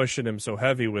 they've been pushing him so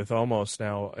heavy with Omos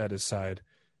now at his side,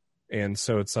 and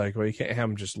so it's like, well, you can't have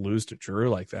him just lose to Drew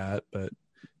like that. But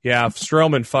yeah, if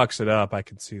Strowman fucks it up, I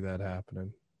can see that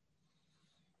happening.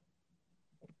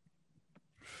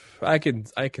 I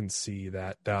can see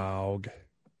that, dog.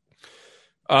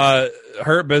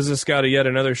 Hurt Business got yet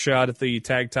another shot at the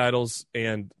tag titles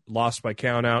and lost by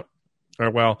countout.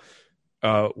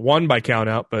 Won by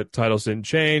countout, but titles didn't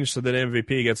change. So then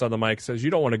MVP gets on the mic and says, "You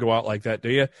don't want to go out like that,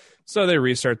 do you?" So they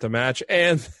restart the match,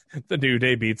 and the New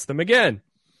Day beats them again.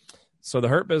 So the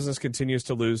Hurt Business continues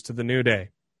to lose to the New Day.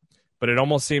 But it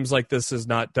almost seems like this is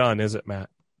not done, is it,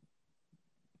 Matt?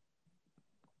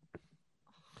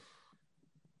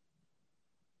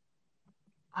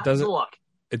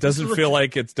 It doesn't feel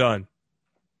like it's done.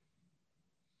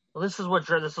 Well, this is what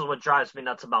drives me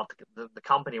nuts about the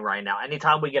company right now.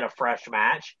 Anytime we get a fresh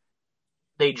match,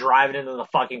 they drive it into the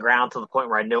fucking ground to the point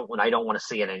where I don't want to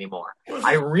see it anymore.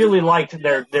 I really liked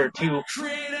their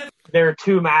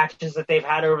two matches that they've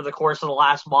had over the course of the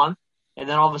last month, and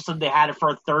then all of a sudden they had it for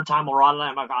a third time on Raw tonight.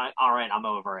 I'm like, all right, I'm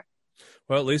over it.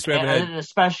 Well, at least we haven't had,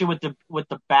 especially with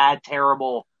the bad,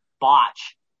 terrible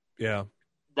botch. Yeah.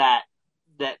 That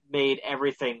made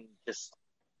everything just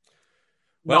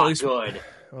not at least, good.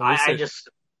 At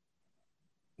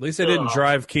least they didn't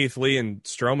drive Keith Lee and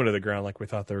Strowman to the ground like we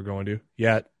thought they were going to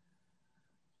yet.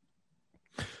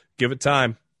 Give it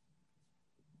time.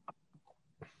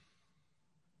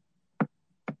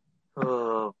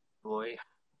 Oh boy.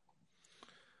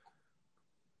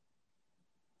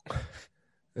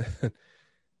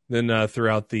 Then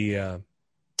throughout the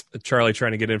Charlie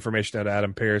trying to get information out of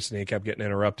Adam Pearce, and he kept getting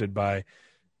interrupted by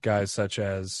guys such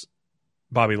as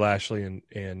Bobby Lashley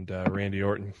and Randy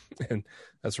Orton. And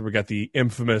that's where we got the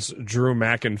infamous Drew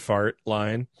McInfart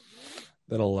line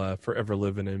that'll forever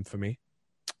live in infamy.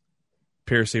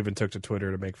 Pearce even took to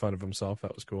Twitter to make fun of himself.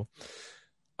 That was cool.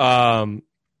 3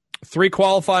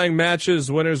 qualifying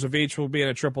matches. Winners of each will be in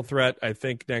a triple threat, I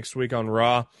think, next week on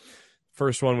Raw.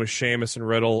 First one was Sheamus and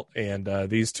Riddle, and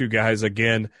these two guys,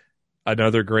 again,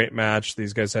 another great match.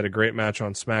 These guys had a great match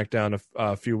on SmackDown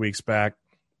a few weeks back.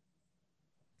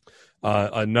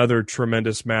 Another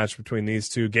tremendous match between these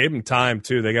two. Gave them time,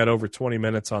 too. They got over 20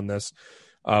 minutes on this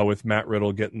with Matt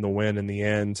Riddle getting the win in the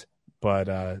end.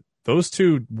 But those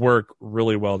two work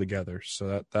really well together.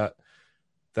 So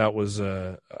that was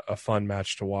a fun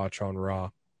match to watch on Raw.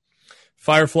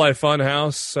 Firefly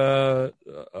Funhouse,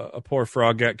 a poor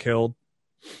frog got killed.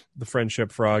 The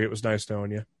friendship frog. It was nice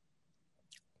knowing you.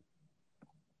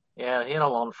 Yeah, he had a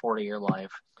long 40-year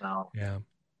life. So. Yeah.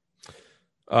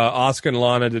 Asuka and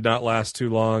Lana did not last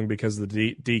too long because of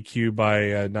the DQ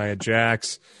by Nia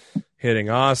Jax hitting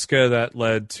Asuka. That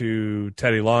led to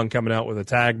Teddy Long coming out with a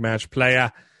tag match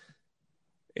player.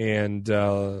 And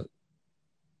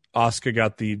Asuka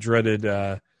got the dreaded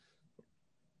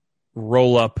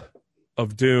roll-up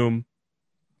of doom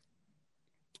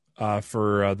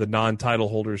for the non-title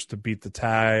holders to beat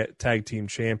the tag team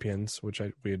champions, which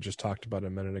we had just talked about a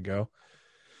minute ago.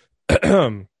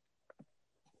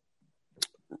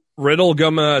 Riddle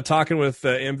talking with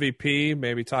MVP,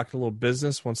 maybe talking a little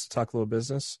business, wants to talk a little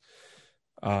business.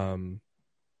 I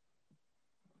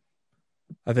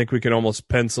think we can almost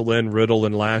pencil in Riddle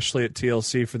and Lashley at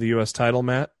TLC for the U.S. title,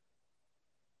 Matt.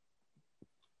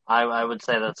 I would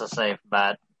say that's a safe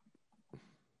bet.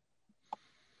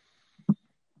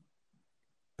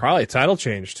 Probably a title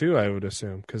change, too, I would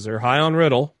assume, because they're high on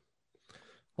Riddle.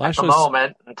 At the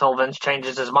moment, until Vince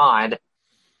changes his mind.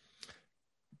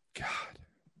 God.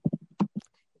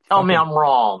 Tell me I'm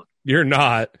wrong. You're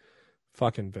not.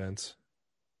 Fucking Vince.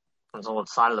 Depends on what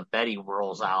side of the bed he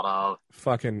rolls out of.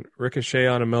 Fucking Ricochet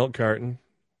on a milk carton.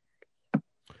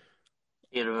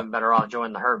 He'd have been better off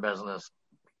joining the Hurt Business.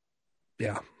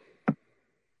 Yeah.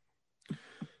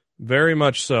 Very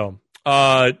much so.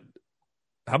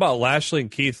 How about Lashley and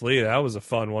Keith Lee? That was a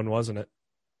fun one, wasn't it?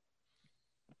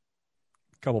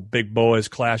 A couple big boys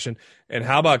clashing. And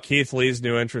how about Keith Lee's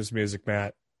new entrance music,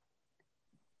 Matt?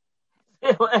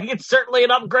 It's certainly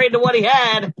an upgrade to what he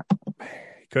had.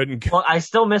 Couldn't. Well, I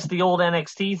still miss the old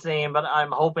NXT theme, but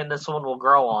I'm hoping this one will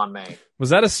grow on me. Was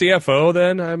that a CFO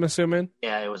then, I'm assuming?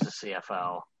 Yeah, it was a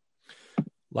CFO.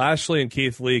 Lashley and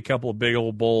Keith Lee, a couple of big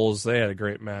old bulls. They had a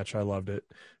great match. I loved it.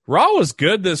 Raw was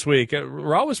good this week.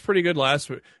 Raw was pretty good last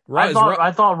week.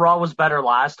 I thought Raw was better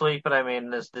last week, but I mean,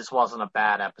 this wasn't a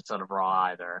bad episode of Raw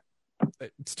either.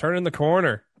 It's turning the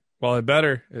corner. Well, it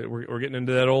better. We're getting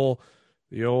into the old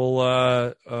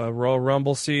Royal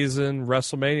Rumble season,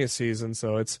 WrestleMania season.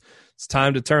 So it's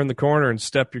time to turn the corner and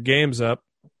step your games up.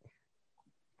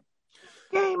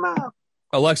 Game up.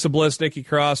 Alexa Bliss, Nikki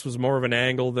Cross was more of an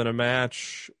angle than a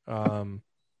match. They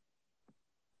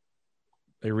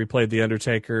replayed the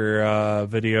Undertaker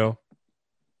video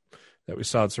that we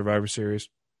saw at Survivor Series.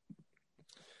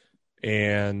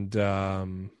 And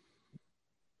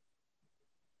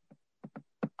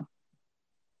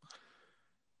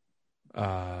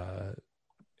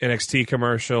NXT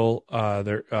commercial.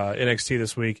 NXT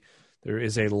this week. There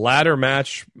is a ladder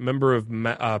match. Member of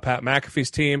Pat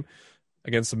McAfee's team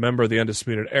against a member of the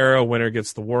Undisputed Era. Winner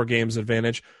gets the War Games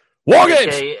advantage. War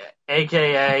Games!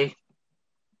 AKA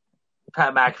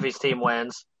Pat McAfee's team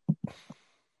wins.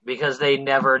 Because they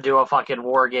never do a fucking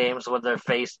War Games when their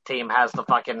face team has the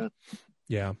fucking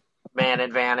man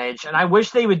advantage. And I wish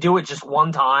they would do it just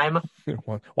one time.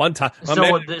 one time.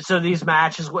 So these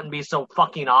matches wouldn't be so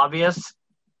fucking obvious.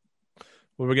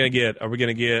 What are we going to get? Are we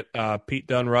going to get Pete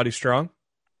Dunne, Roddy Strong?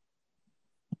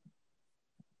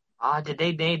 Did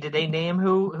they name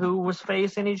who was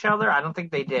facing each other? I don't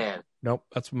think they did. Nope.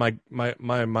 That's my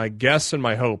guess and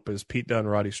my hope is Pete Dunne,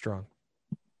 Roddy Strong.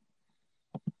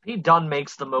 Pete Dunne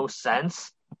makes the most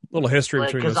sense. Little history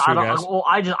between those two guys. Well,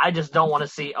 I just don't want to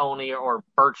see Oni or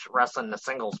Birch wrestling the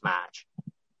singles match.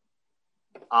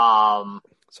 So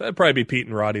that'd probably be Pete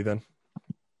and Roddy then.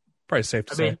 Probably safe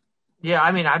to say. Yeah,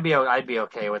 I mean, I'd be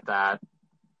okay with that.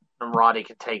 And Roddy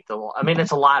could take the. I mean,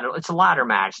 it's a ladder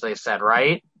match. They said,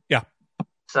 right? Yeah.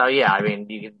 So yeah, I mean,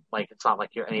 you could, it's not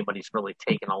like anybody's really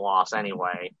taking a loss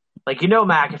anyway.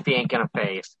 McAfee ain't gonna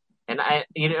face, and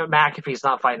McAfee's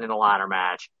not fighting in a ladder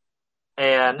match,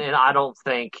 and I don't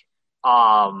think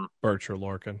Birch or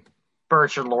Lorcan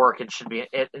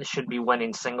should be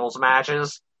winning singles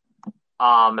matches.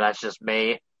 That's just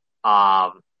me.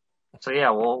 So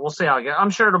yeah, we'll see how it goes. I'm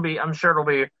sure it'll be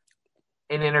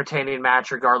an entertaining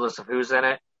match regardless of who's in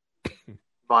it.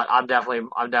 But I'm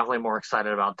definitely more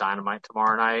excited about Dynamite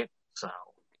tomorrow night. So.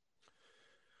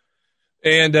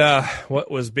 And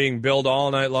what was being billed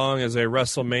all night long as a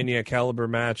WrestleMania caliber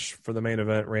match for the main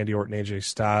event, Randy Orton, AJ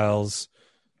Styles.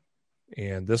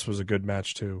 And this was a good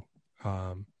match too.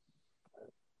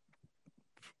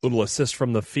 Little assist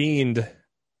from the Fiend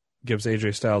gives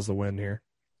AJ Styles the win here.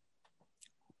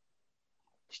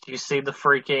 Did you see the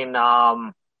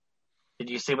freaking Did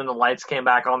you see when the lights came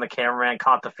back on, the cameraman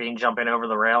caught the Fiend jumping over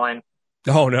the railing?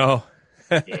 Oh, no.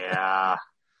 Yeah.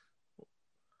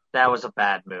 That was a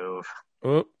bad move.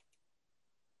 Oh.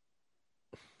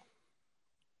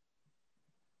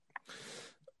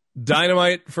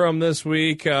 Dynamite from this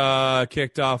week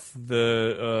kicked off with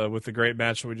the great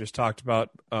match that we just talked about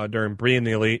during Being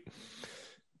the Elite.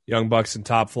 Young Bucks and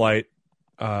Top Flight.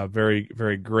 Very,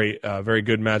 very great, very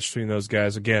good match between those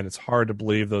guys. Again, it's hard to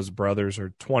believe those brothers are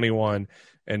 21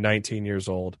 and 19 years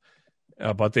old,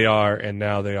 but they are, and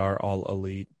now they are all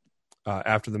elite.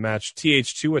 After the match,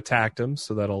 TH2 attacked them,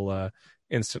 so that'll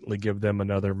instantly give them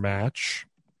another match.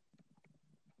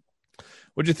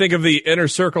 What'd you think of the Inner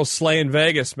Circle Slay in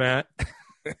Vegas, Matt?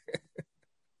 It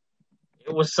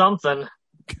was something.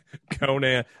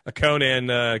 A Conan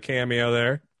cameo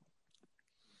there.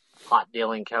 Hot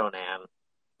dealing Conan.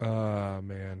 Oh,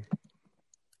 man.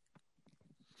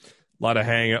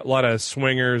 A lot of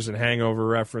swingers and hangover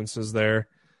references there.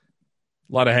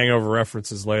 A lot of hangover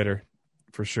references later,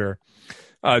 for sure.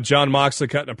 John Moxley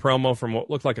cutting a promo from what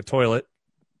looked like a toilet.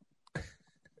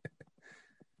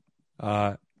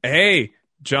 Hey,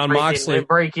 Moxley.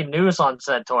 Breaking news on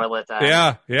said toilet.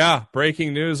 Yeah.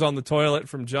 Breaking news on the toilet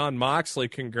from John Moxley.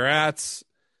 Congrats.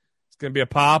 It's going to be a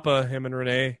papa, him and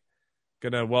Renee.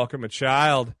 Going to welcome a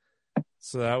child.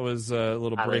 So that was a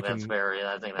little breaking.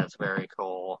 I think that's very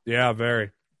cool. Yeah, very.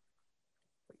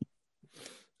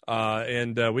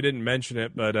 And we didn't mention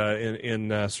it, but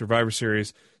in Survivor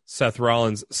Series, Seth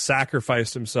Rollins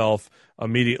sacrificed himself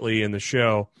immediately in the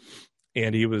show,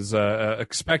 and he was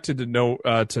expected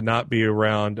to not be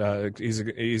around.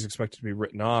 He's expected to be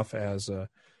written off as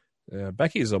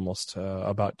Becky's almost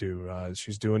about due.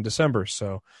 She's due in December,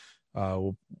 so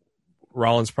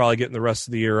Rollins probably getting the rest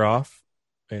of the year off.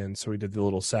 And so he did the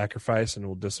little sacrifice and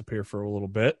will disappear for a little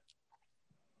bit.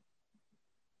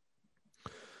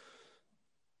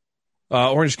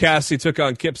 Orange Cassidy took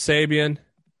on Kip Sabian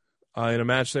in a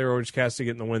match there. Orange Cassidy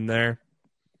getting the win there.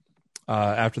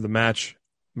 After the match,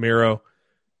 Miro,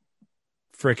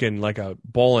 freaking like a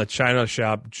bull in a china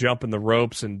shop, jumping the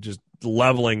ropes and just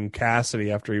leveling Cassidy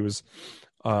after he was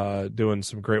doing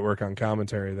some great work on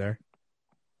commentary there.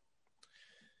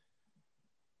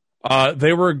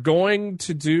 They were going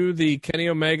to do the Kenny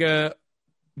Omega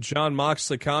John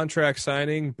Moxley contract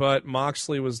signing, but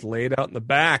Moxley was laid out in the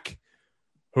back.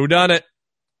 Who done it?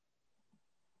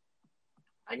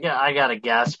 I got a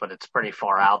guess, but it's pretty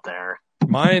far out there.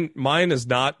 Mine is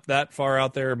not that far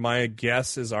out there. My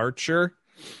guess is Archer.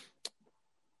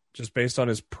 Just based on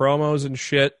his promos and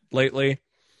shit lately.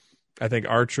 I think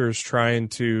Archer's trying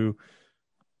to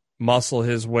muscle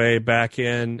his way back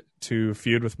in to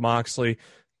feud with Moxley.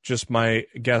 Just my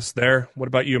guess there. What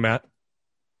about you, Matt?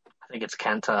 I think it's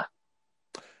Kenta.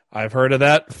 I've heard of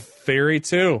that theory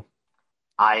too.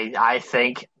 I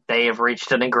think they have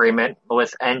reached an agreement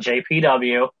with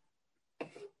NJPW.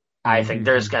 I think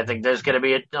there's going to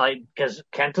be because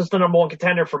Kenta's the number one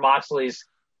contender for Moxley's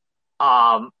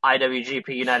IWGP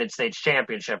United States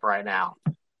Championship right now.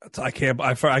 I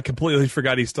completely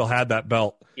forgot he still had that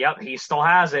belt. Yep, he still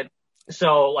has it.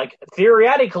 So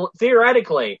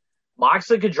theoretically,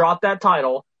 Moxley could drop that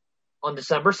title on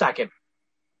December 2nd,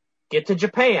 get to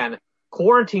Japan,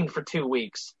 quarantine for 2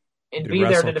 weeks, and be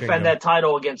there to defend that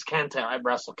title against Kenta at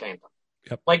Wrestle Kingdom.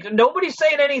 Yep. Nobody's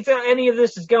saying any of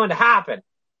this is going to happen,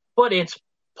 but it's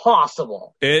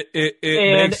possible. It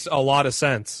makes a lot of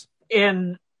sense.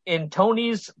 In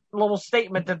Tony's little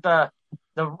statement that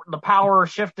the power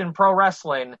shift in pro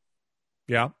wrestling,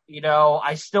 yeah,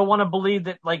 I still want to believe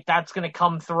that like that's going to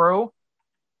come through,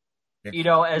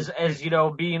 as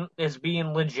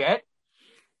being legit.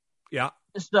 Yeah.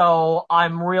 So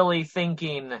I'm really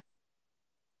thinking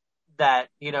that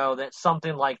that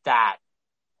something like that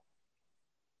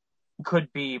could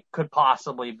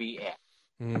possibly be it.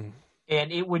 And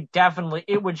it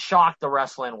would shock the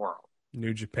wrestling world.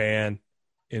 New Japan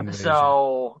invasion.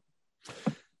 So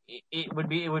it would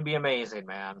be amazing,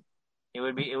 man. It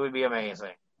would be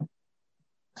amazing.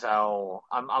 So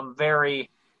I'm very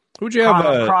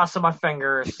crossing my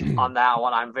fingers on that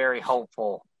one. I'm very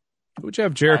hopeful. Who'd you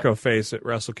have Jericho face at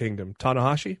Wrestle Kingdom?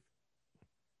 Tanahashi?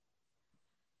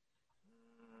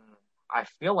 I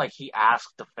feel like he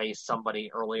asked to face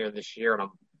somebody earlier this year, and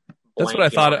that's what I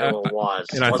thought it was.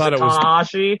 And I thought it was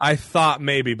Tanahashi. I thought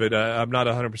maybe, but I'm not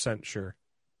 100% sure.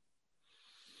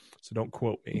 So don't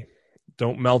quote me.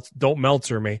 Don't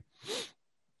Meltzer me.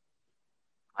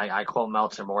 I quote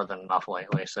Meltzer more than enough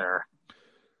lately, sir.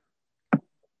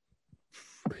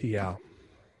 Yeah.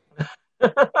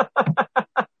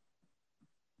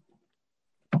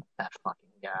 That fucking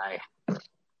guy.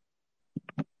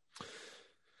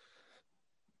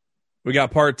 We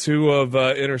got part 2 of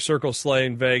Inner Circle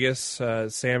slaying Vegas.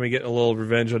 Sammy getting a little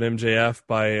revenge on MJF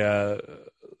by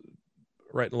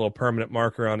writing a little permanent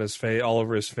marker on his face, all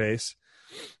over his face.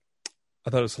 I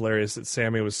thought it was hilarious that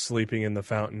Sammy was sleeping in the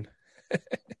fountain.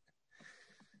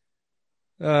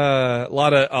 A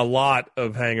lot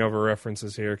of hangover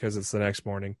references here because it's the next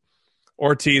morning.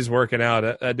 Ortiz working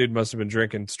out. That dude must have been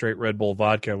drinking straight Red Bull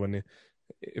vodka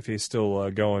if he's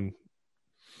still going.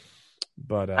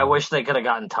 But I wish they could have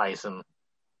gotten Tyson.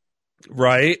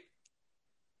 Right?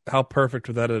 How perfect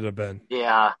would that have been?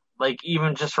 Yeah, like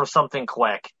even just for something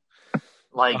quick.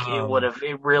 Like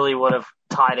it really would have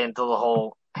tied into the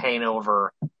whole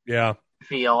hangover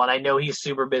feel. And I know he's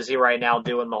super busy right now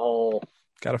doing the whole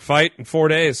got to fight in 4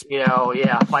 days.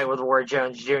 Fight with Roy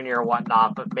Jones Jr. or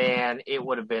whatnot. But man, it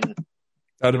would have been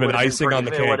icing on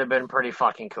the cake. It would have been pretty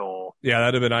fucking cool. Yeah,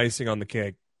 that'd have been icing on the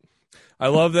cake. I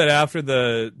love that after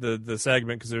the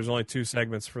segment, because there's only 2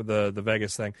 segments for the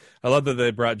Vegas thing. I love that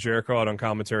they brought Jericho out on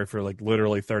commentary for like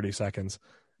literally 30 seconds.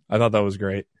 I thought that was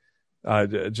great,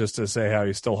 just to say how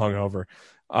he's still hungover.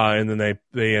 And then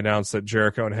they announced that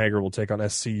Jericho and Hager will take on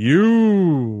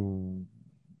SCU.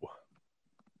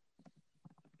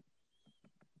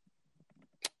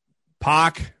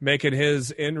 Pac making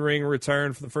his in-ring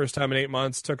return for the first time in 8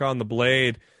 months, took on the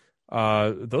Blade.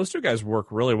 Those 2 guys work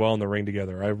really well in the ring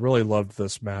together. I really loved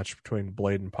this match between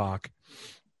Blade and Pac.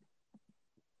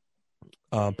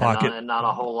 Pac and not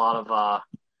a whole lot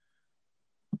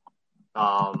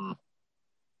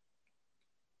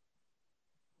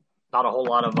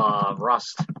of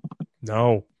rust.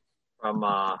 No. From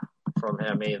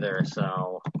him either.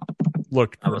 So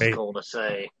looked that great. was cool to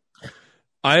say.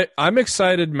 I'm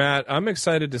excited, Matt. I'm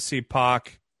excited to see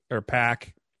Pac.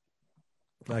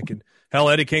 Hell,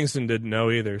 Eddie Kingston didn't know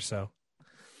either, so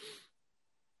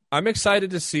I'm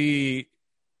excited to see.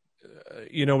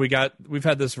 We've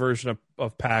had this version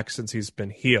of Pac since he's been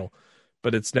heel,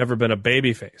 but it's never been a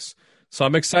babyface. So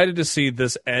I'm excited to see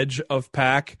this edge of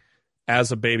Pac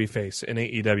as a babyface in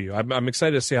AEW. I'm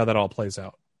excited to see how that all plays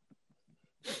out.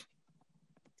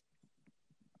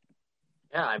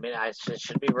 Yeah, I mean, it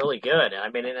should be really good. I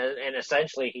mean, and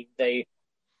essentially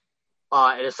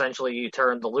you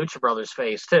turned the Lucha Brothers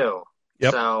face too.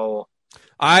 Yep. So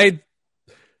I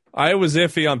was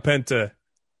iffy on Penta.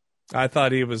 I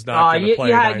thought he was not going to play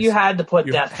nice. You had to put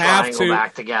Death Triangle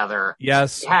back together.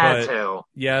 Yes, you had to.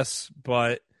 Yes,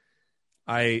 but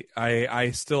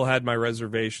I still had my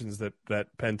reservations that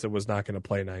Penta was not going to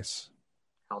play nice.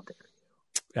 How dare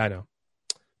you? I know,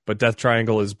 but Death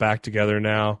Triangle is back together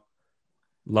now.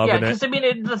 Loving it. Yeah, because I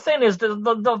mean, the thing is,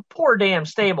 the poor damn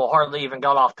stable hardly even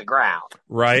got off the ground.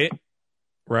 Right.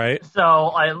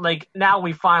 So, now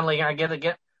we finally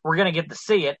we're gonna get to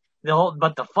see it.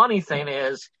 But the funny thing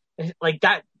is, like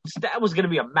that was gonna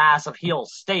be a massive heel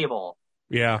stable.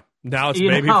 Yeah. Now it's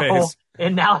babyface,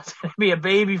 and now it's gonna be a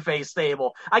babyface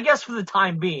stable. I guess for the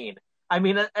time being. I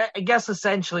mean, I guess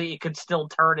essentially it could still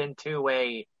turn into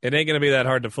a. It ain't gonna be that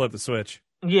hard to flip the switch.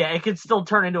 Yeah, it could still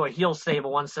turn into a heel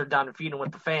stable once they're done feuding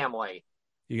with the family.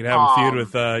 You can have them feud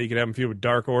with. You can have them feud with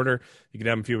Dark Order. You can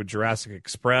have them feud with Jurassic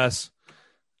Express.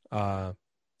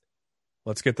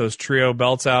 Let's get those trio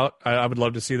belts out. I would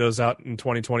love to see those out in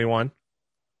 2021.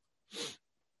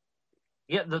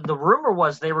 Yeah, the rumor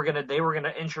was they were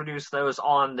gonna introduce those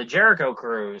on the Jericho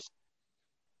Cruise.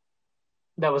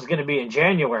 that was going to be in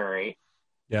January,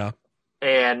 Yeah.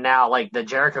 and now like the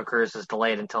Jericho cruise is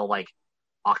delayed until like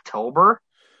October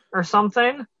or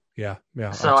something. Yeah.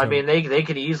 So October. I mean, they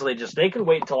could easily they could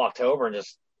wait until October and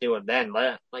just do it then.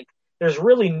 Like, there's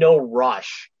really no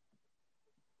rush,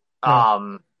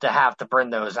 to have to bring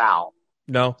those out.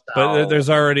 No, but there's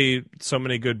already so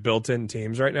many good built-in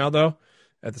teams right now, though,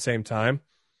 at the same time,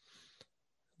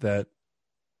 that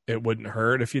it wouldn't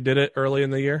hurt if you did it early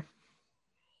in the year.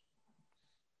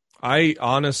 I am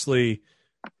honestly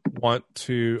going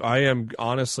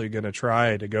to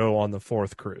try to go on the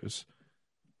fourth cruise.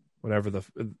 Whenever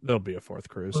there'll be a fourth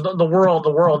cruise. The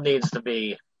world needs to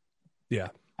be a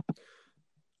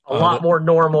lot more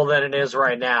normal than it is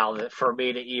right now for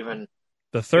me to even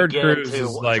the third cruise is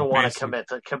like to want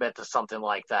to commit to something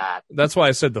like that. That's why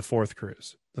I said the fourth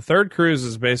cruise. The third cruise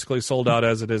is basically sold out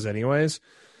as it is anyways.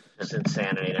 It's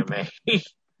insanity to me.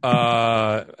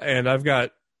 And I've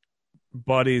got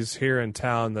buddies here in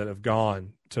town that have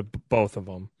gone to both of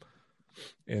them.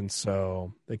 And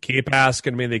so they keep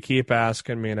asking me, and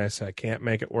I say, I can't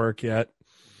make it work yet.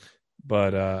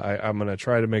 But I'm going to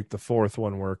try to make the fourth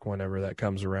one work whenever that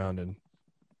comes around. And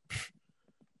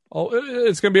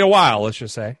it's going to be a while, let's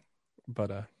just say.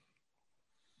 But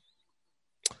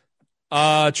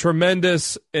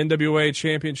tremendous NWA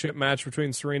championship match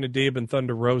between Serena Deeb and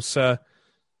Thunder Rosa.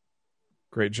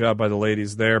 Great job by the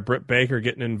ladies there. Britt Baker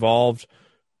getting involved.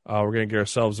 We're going to get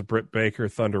ourselves a Britt Baker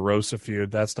Thunder Rosa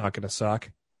feud. That's not going to suck.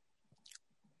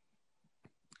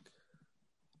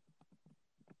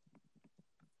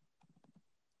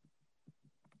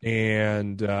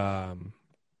 And got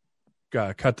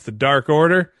a cut to the Dark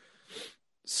Order.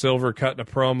 Silver cutting a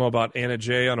promo about Anna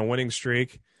Jay on a winning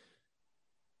streak.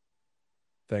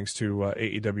 Thanks to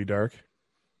AEW Dark.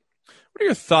 What are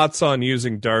your thoughts on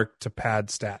using Dark to pad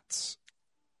stats?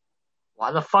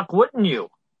 Why the fuck wouldn't you?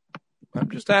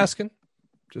 I'm just asking.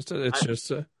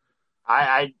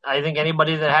 I think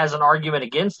anybody that has an argument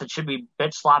against it should be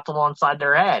bitch slapped alongside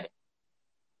their head.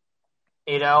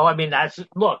 You know, I mean,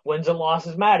 wins and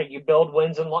losses matter. You build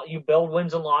wins and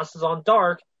losses on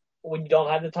Dark when you don't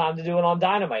have the time to do it on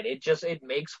Dynamite. It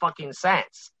makes fucking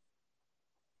sense.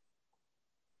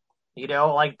 You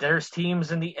know, like there's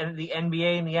teams in the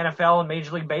NBA and the NFL and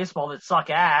Major League Baseball that suck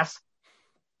ass.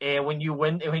 And when you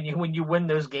win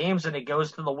those games and it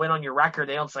goes to the win on your record,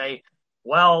 they don't say,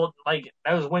 well, like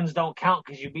those wins don't count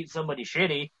because you beat somebody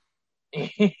shitty.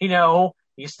 You know,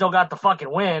 you still got the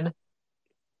fucking win.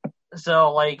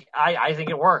 So, like, I think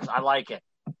it works. I like it.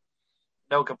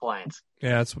 No complaints.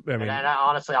 Yeah, and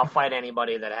honestly, I'll fight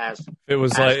anybody that has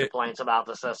complaints about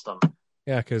the system.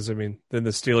 Yeah, because, I mean, then the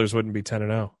Steelers wouldn't be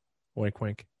 10-0. Wink,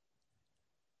 wink.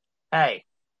 Hey.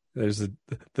 There's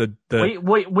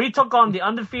We took on the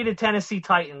undefeated Tennessee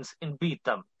Titans and beat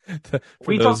them.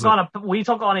 We took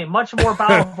on a much more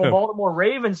powerful Baltimore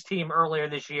Ravens team earlier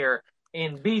this year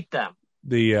and beat them.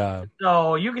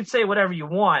 So you can say whatever you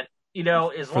want. You know,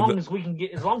 as long as we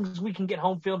can get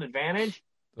home field advantage,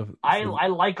 I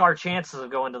like our chances of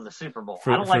going to the Super Bowl.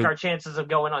 I don't like our chances of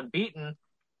going unbeaten,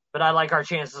 but I like our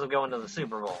chances of going to the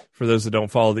Super Bowl. For those that don't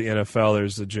follow the NFL,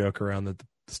 there's a joke around that the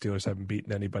Steelers haven't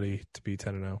beaten anybody to be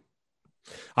 10-0.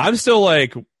 I'm still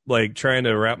like trying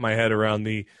to wrap my head around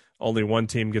the only one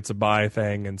team gets a bye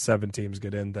thing and 7 teams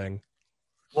get in thing.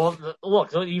 Well,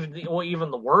 look, even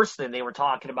the worst thing they were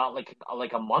talking about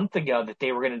like a month ago that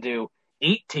they were going to do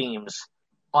 8 teams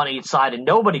on each side and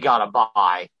nobody got a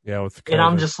bye. Yeah, and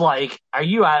I'm just like, are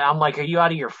you out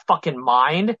of your fucking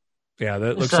mind? Yeah,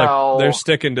 that looks like they're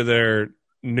sticking to their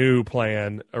new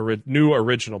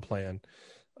original plan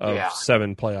of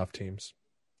 7 playoff teams.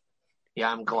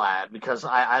 Yeah, I'm glad because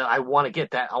I want to get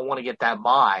that. I want to get that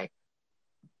bye,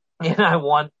 and I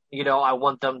want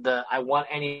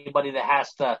anybody that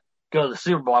has to go to the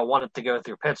Super Bowl. I want it to go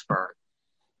through Pittsburgh.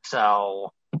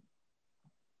 So,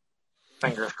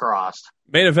 fingers crossed.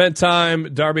 Main event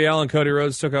time: Darby Allin, Cody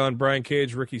Rhodes took on Brian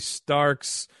Cage, Ricky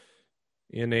Starks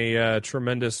in a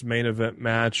tremendous main event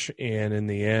match, and in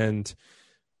the end,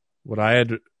 what I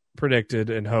had predicted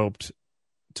and hoped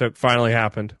finally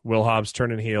happened. Will Hobbs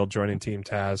turning heel, joining Team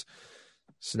Taz.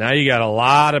 So now you got a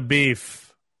lot of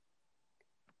beef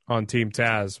on Team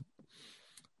Taz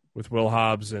with Will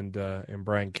Hobbs and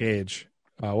Brian Cage.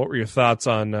 What were your thoughts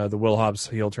on the Will Hobbs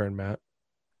heel turn, Matt?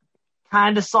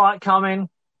 Kind of saw it coming.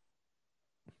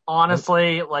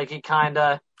 Honestly,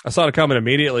 I saw it coming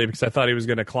immediately because I thought he was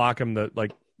going to clock him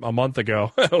a month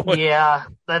ago. Yeah,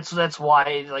 that's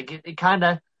why.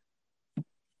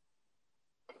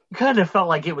 It kind of felt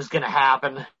like it was going to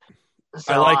happen.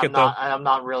 So I like it, though. I'm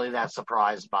not really that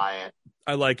surprised by it.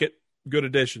 I like it. Good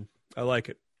addition. I like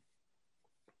it.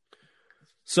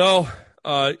 So,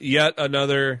 Yet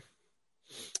another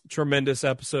tremendous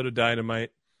episode of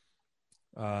Dynamite,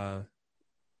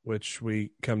 which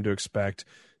we come to expect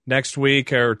next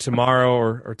week or tomorrow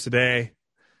or today.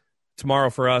 Tomorrow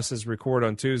for us is record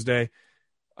on Tuesday.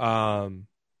 For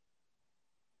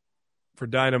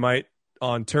Dynamite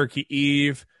on Turkey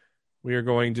Eve, we are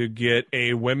going to get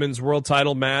a women's world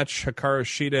title match, Hikaru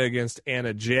Shida against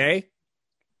Anna Jay.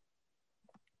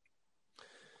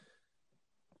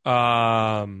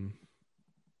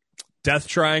 Death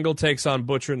Triangle takes on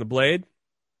Butcher and the Blade.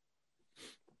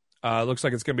 Looks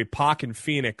like it's going to be Pac and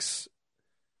Phoenix.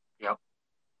 Yep.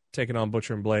 Taking on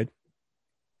Butcher and Blade.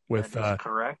 With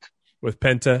correct. With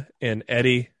Penta and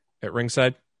Eddie at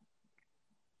ringside.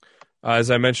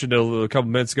 As I mentioned a couple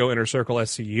minutes ago, Inner Circle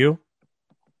SCU.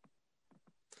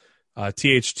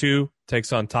 TH2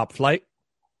 takes on Top Flight.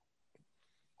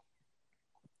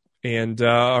 And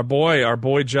our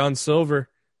boy John Silver,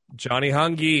 Johnny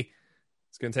Hungy,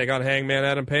 is going to take on Hangman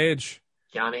Adam Page.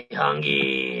 Johnny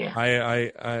Hungy.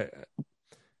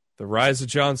 The rise of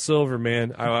John Silver,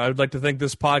 man. I would like to think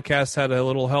this podcast had a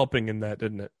little helping in that,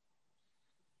 didn't it?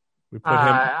 We put him.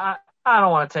 I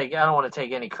don't want to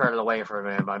take any credit away from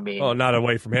him. I mean, oh, not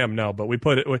away from him, no. But we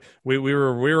put it. We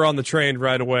were on the train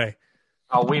right away.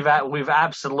 Oh, we've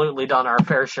absolutely done our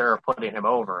fair share of putting him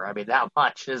over. I mean, that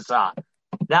much is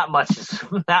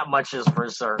for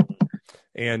certain.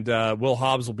 And Will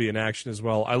Hobbs will be in action as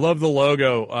well. I love the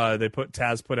logo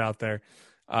Taz put out there.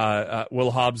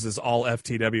 Will Hobbs is all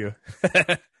FTW.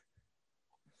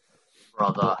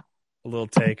 Brother. A little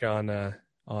take on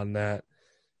that.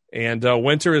 And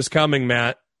winter is coming,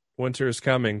 Matt. Winter is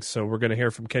coming, so we're going to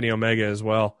hear from Kenny Omega as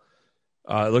well.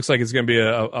 It looks like it's going to be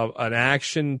an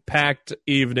action-packed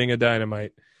evening of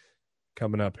Dynamite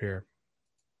coming up here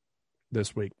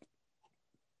this week.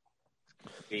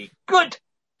 Be good.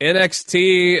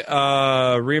 NXT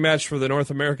rematch for the North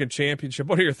American Championship.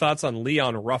 What are your thoughts on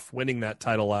Leon Ruff winning that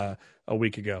title a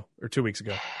week ago or 2 weeks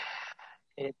ago?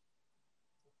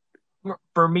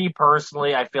 For me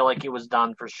personally, I feel like it was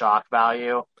done for shock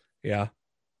value. Yeah.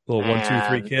 A little 1,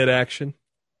 2, 3 kid action.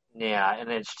 Yeah,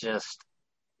 and it's just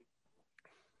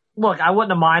look, I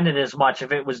wouldn't have minded as much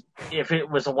if it was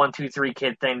a 1, 2, 3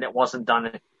 kid thing that wasn't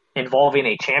done involving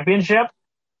a championship.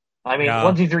 I mean,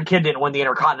 1, 2, 3 kid didn't win the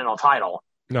Intercontinental title.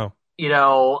 No.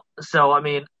 So I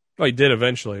mean, well, he did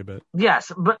eventually, but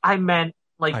yes, but I meant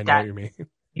like I that. know what you mean.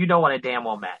 You know what I damn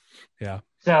well meant. Yeah.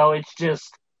 So it's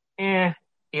just, I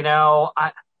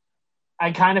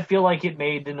kind of feel like it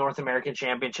made the North American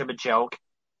Championship a joke.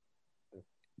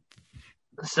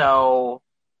 So,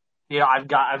 I've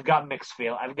got mixed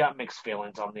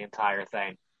feelings on the entire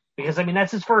thing because I mean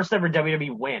that's his first ever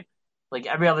WWE win. Like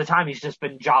every other time, he's just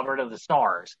been jobber to the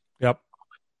stars. Yep.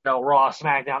 Raw,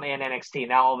 SmackDown, and NXT.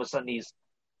 Now all of a sudden he's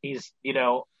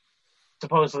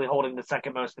supposedly holding the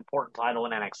second most important title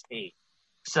in NXT.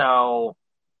 So,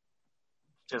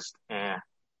 just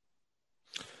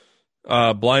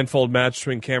blindfold match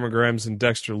between Cameron Grimes and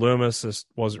Dexter Lumis. This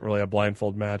wasn't really a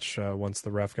blindfold match once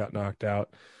the ref got knocked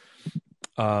out.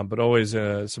 But always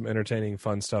some entertaining,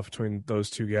 fun stuff between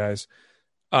those two guys.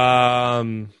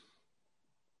 There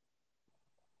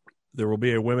will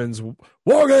be a women's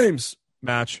War Games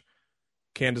match.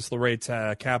 Candice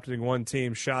LeRae captaining one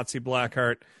team. Shotzi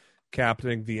Blackheart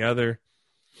captaining the other.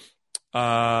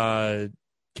 Candice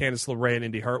LeRae and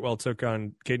Indy Hartwell took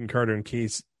on Kaden Carter and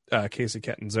Casey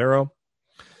Catanzaro.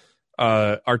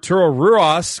 Arturo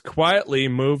Ruas quietly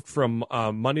moved from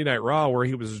Monday Night Raw, where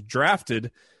he was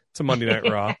drafted to Monday Night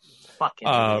Raw. Fucking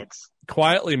idiots.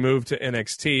 Quietly moved to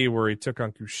NXT, where he took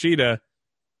on Kushida.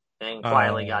 And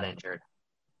quietly got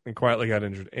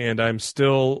injured. And I'm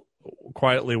still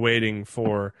quietly waiting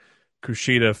for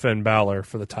Kushida Finn Balor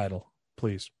for the title.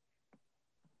 Please.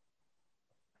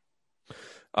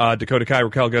 Dakota Kai,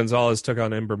 Raquel Gonzalez took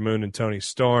on Ember Moon and Toni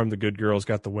Storm. The Good Girls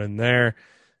got the win there.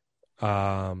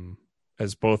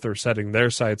 As both are setting their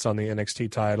sights on the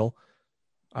NXT title.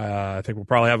 I think we'll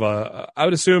probably have I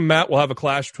would assume, Matt, we'll have a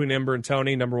clash between Ember and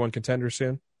Toni, number one contender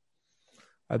soon.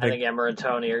 I think Ember and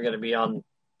Toni are going to be on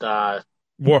the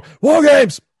War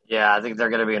Games. Yeah, I think they're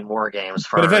going to be in War Games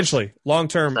first. But eventually, long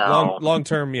term for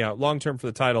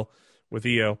the title with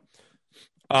EO.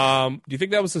 Do you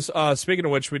think that was speaking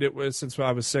of which, we did since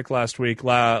I was sick last week?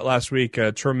 Last week,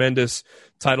 a tremendous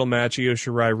title match. Io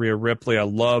Shirai, Rhea Ripley. I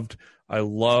loved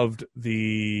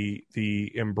the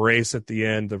embrace at the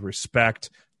end, the respect,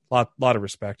 lot of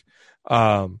respect.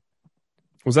 Was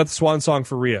that the swan song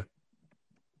for Rhea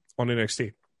on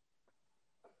NXT?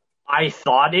 I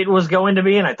thought it was going to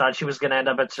be, and I thought she was going to end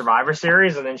up at Survivor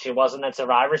Series, and then she wasn't at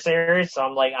Survivor Series. So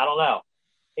I'm like, I don't know,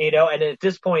 and at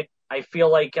this point, I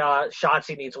feel like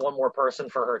Shotzi needs one more person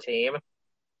for her team.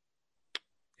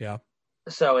 Yeah.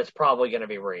 So it's probably going to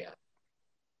be Rhea.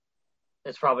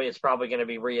 It's probably going to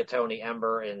be Rhea, Tony,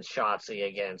 Ember, and Shotzi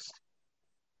against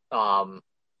Candice,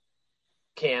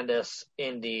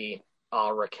 Indy,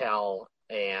 Raquel,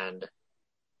 and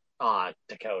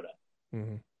Dakota.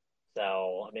 Mm-hmm.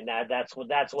 So I mean that's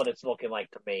what it's looking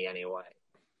like to me anyway.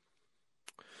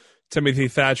 Timothy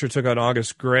Thatcher took on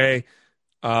August Gray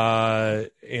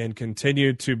and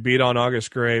continued to beat on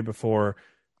August Gray before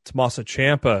Tommaso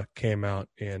Ciampa came out,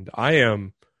 and I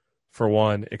am, for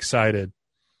one, excited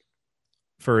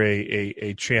for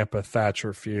a Ciampa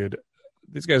Thatcher feud.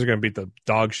 These guys are going to beat the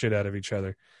dog shit out of each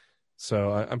other,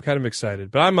 so I'm kind of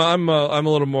excited. But I'm a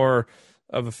little more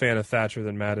of a fan of Thatcher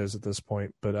than Matt is at this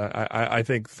point. But I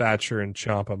think Thatcher and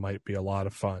Ciampa might be a lot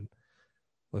of fun.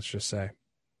 Let's just say.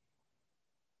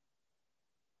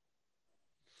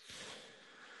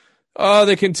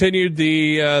 They continued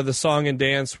the song and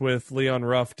dance with Leon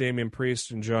Ruff, Damian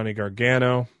Priest, and Johnny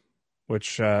Gargano,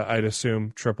 which I'd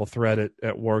assume triple threat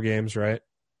at War Games, right?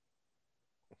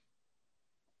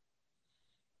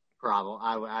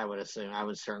 Probably, I would assume. I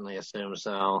would certainly assume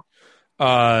so.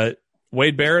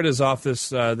 Wade Barrett is off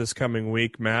this coming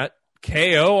week. Matt,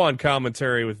 KO on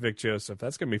commentary with Vic Joseph.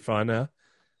 That's gonna be fun, huh?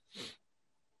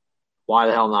 Why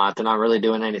the hell not? They're not really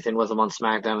doing anything with him on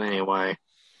SmackDown anyway.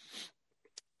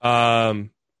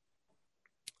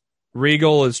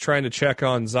 Regal is trying to check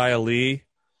on Xia Li,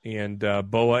 and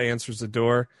Boa answers the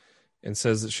door and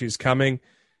says that she's coming.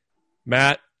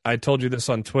 Matt, I told you this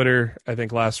on Twitter, I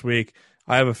think last week.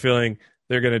 I have a feeling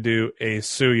they're going to do a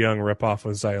Su Yung ripoff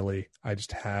with Xia Li. I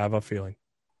just have a feeling.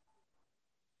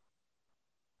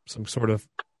 Some sort of.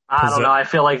 I don't know. I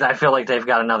feel like they've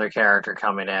got another character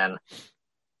coming in.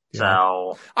 Yeah.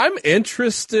 So I'm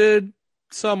interested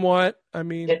somewhat. I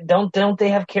mean, don't they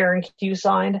have Karen Q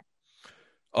signed?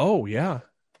 Oh yeah.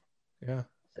 So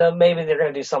maybe they're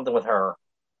going to do something with her.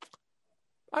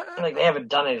 Like they haven't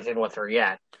done anything with her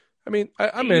yet. I mean,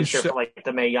 I'm interested. For like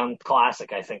the Mae Young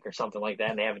Classic, I think, or something like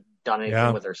that, and they haven't done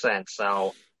anything with her since.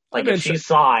 So, like, if she's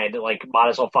signed, like, might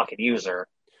as well fucking use her.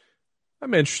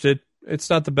 I'm interested. It's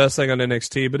not the best thing on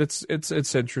NXT, but it's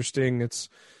interesting. It's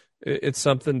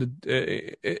something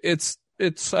to. It's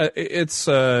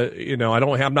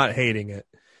I'm not hating it,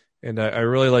 and I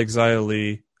really like Xia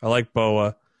Li. I like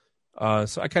Boa.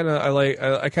 So I kind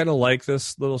of like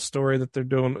this little story that they're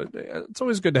doing. It's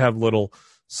always good to have little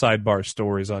sidebar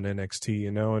stories on NXT,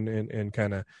 and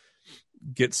kind of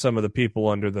get some of the people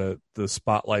under the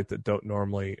spotlight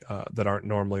that aren't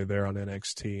normally there on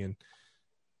NXT,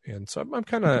 and so I'm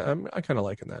kind of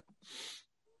liking that.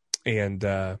 And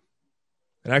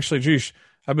actually, geez,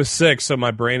 I was sick, so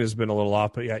my brain has been a little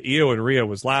off. But yeah, Io and Rhea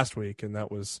was last week, and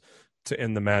that was to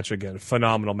end the match again.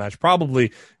 Phenomenal match.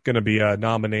 Probably going to be a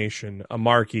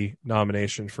marquee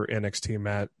nomination for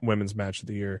NXT Women's Match of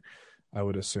the Year, I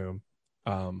would assume.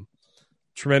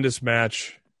 Tremendous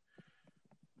match.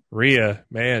 Rhea,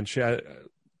 man, she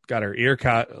got the ear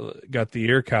caught,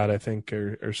 I think,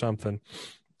 or something.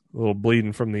 A little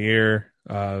bleeding from the ear.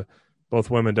 Both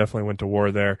women definitely went to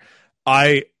war there.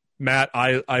 I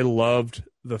loved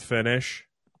the finish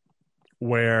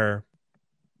where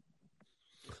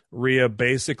Rhea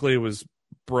basically was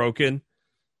broken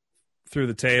through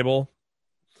the table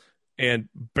and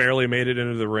barely made it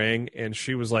into the ring, and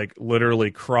she was like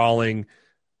literally crawling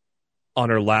on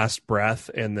her last breath,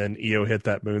 and then Io hit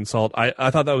that moonsault.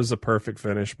 I thought that was a perfect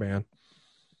finish, man.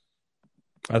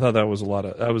 I thought that was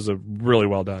a really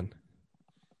well done.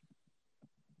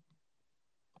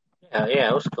 Yeah,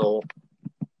 it was cool.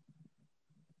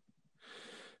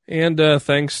 And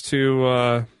thanks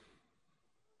to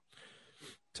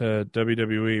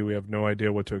WWE, we have no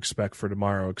idea what to expect for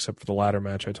tomorrow, except for the ladder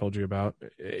match I told you about.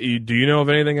 Do you know of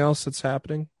anything else that's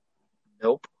happening?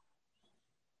 Nope.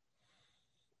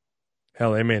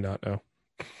 Hell, they may not know.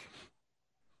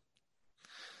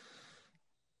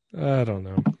 I don't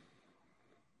know.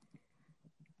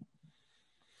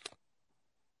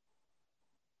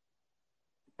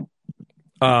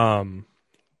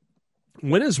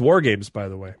 When is War Games, by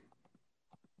the way?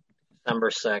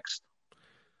 December 6th.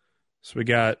 So we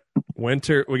got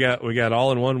winter. We got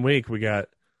all in 1 week. We got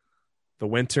the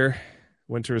winter.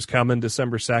 Winter is coming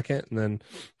December 2nd, and then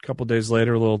a couple days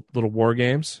later, little War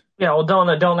Games. Yeah, well,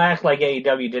 don't act like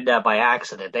AEW did that by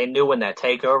accident. They knew when that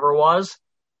takeover was,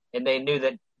 and they knew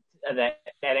that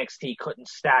NXT couldn't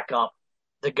stack up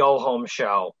the go home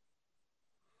show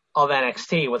of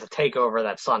NXT with a takeover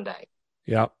that Sunday.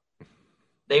 Yep.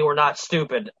 They were not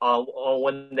stupid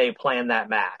when they planned that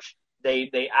match.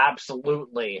 They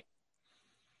absolutely,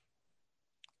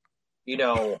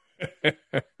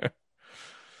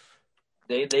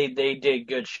 They did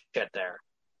good shit there.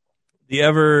 The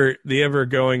ever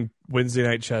going Wednesday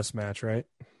night chess match, right?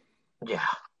 Yeah.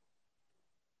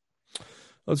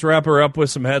 Let's wrap her up with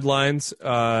some headlines.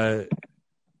 Not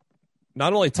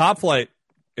only Top Flight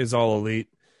is all elite.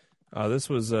 This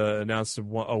was announced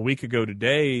a week ago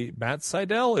today. Matt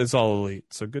Sydal is all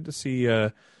elite. So good to see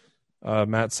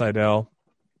Matt Sydal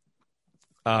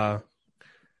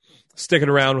sticking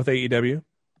around with AEW.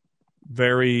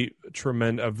 Very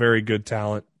tremendous, a very good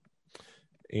talent.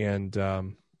 And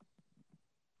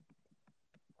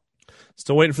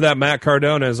still waiting for that Matt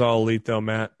Cardona is all elite, though,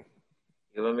 Matt.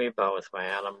 You and me both,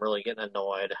 man. I'm really getting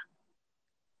annoyed.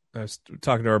 I was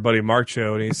talking to our buddy Mark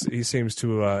Cho, and he seems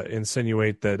to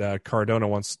insinuate that Cardona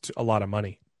wants a lot of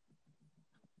money.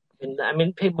 And, I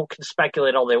mean, people can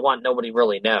speculate all they want. Nobody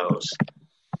really knows.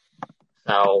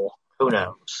 So, who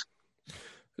knows?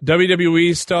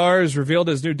 WWE stars revealed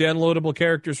as new downloadable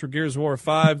characters for Gears of War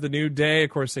 5. The New Day,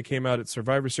 of course, they came out at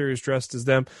Survivor Series dressed as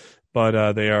them,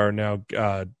 but they are now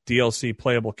DLC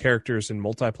playable characters in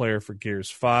multiplayer for Gears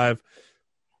 5.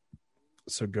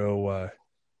 So go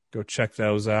check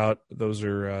those out. Those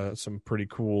are some pretty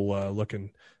cool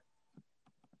looking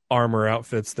armor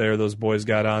outfits there those boys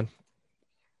got on.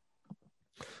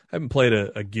 I haven't played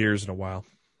a Gears in a while.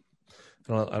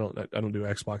 I don't do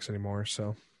Xbox anymore,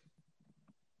 so.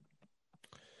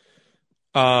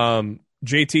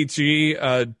 JTG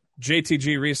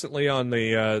recently on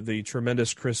the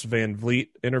tremendous Chris Van Vliet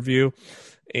interview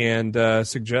and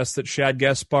suggests that Shad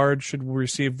Gaspard should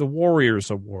receive the Warriors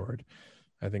Award.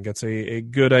 I think that's a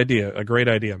good idea, a great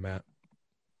idea, Matt.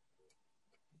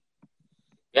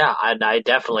 Yeah, I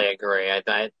definitely agree. I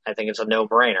think it's a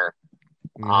no-brainer.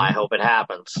 Mm-hmm. I hope it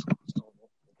happens. So we'll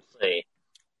see.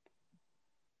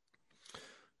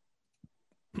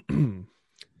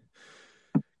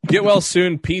 Get well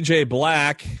soon, PJ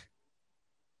Black.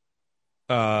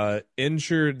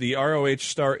 Injured, the ROH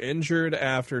star injured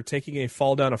after taking a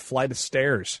fall down a flight of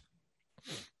stairs.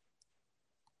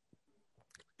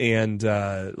 And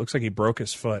it looks like he broke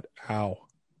his foot. Ow.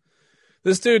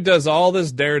 This dude does all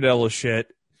this daredevil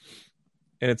shit,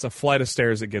 and it's a flight of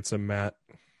stairs that gets him, Matt.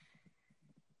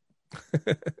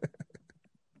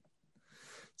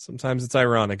 Sometimes it's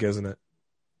ironic, isn't it?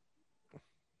 What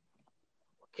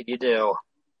can you do?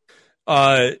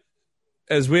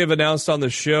 As we have announced on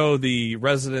the show, the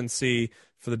residency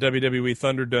for the WWE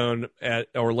Thunderdome at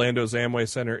Orlando's Amway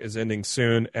Center is ending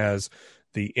soon as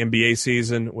the NBA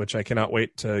season, which I cannot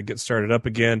wait to get started up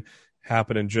again,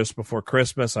 happening just before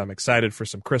Christmas. I'm excited for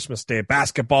some Christmas Day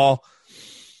basketball.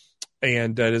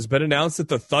 And it has been announced that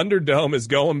the Thunderdome is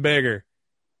going bigger.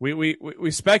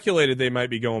 We speculated they might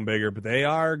be going bigger, but they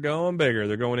are going bigger.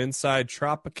 They're going inside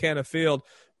Tropicana Field,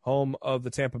 home of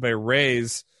the Tampa Bay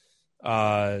Rays.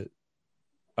 So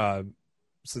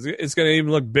it's going to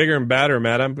even look bigger and badder,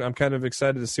 Matt. I'm kind of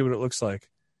excited to see what it looks like.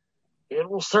 It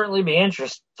will certainly be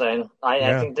interesting.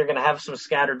 I think they're going to have some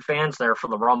scattered fans there for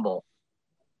the Rumble.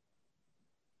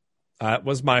 That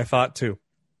was my thought, too.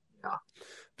 Yeah.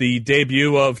 The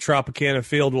debut of Tropicana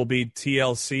Field will be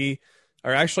TLC.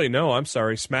 Or actually, no, I'm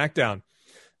sorry, SmackDown.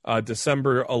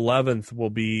 December 11th will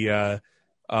be the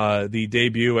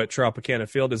debut at Tropicana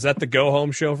Field. Is that the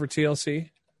go-home show for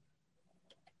TLC?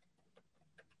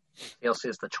 TLC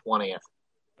is the 20th.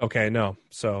 Okay, no.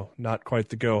 So not quite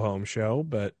the go-home show,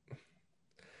 but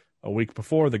a week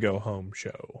before the go-home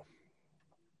show.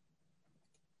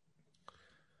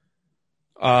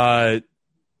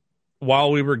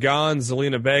 While we were gone,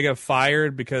 Zelina Vega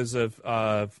fired because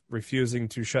of refusing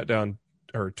to shut down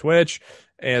her Twitch,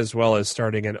 as well as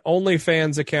starting an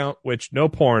OnlyFans account, which no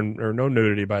porn or no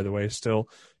nudity, by the way, still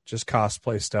just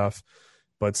cosplay stuff,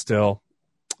 but still.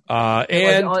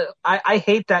 And I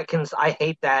hate that. I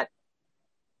hate that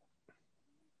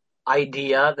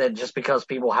idea that just because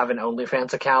people have an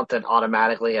OnlyFans account, that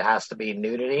automatically it has to be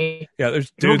nudity. Yeah,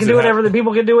 there's people can do whatever.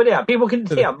 People can do it. Yeah, people can.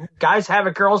 Yeah, guys have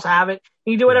it. Girls have it.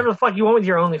 You can do whatever the fuck you want with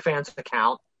your OnlyFans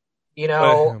account. You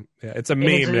know. Yeah, it's a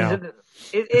meme now.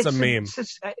 It's a meme.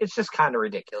 It's just kind of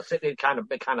ridiculous. It kind of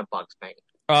bugs me.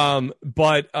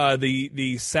 But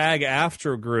the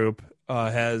SAG-AFTRA group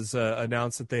has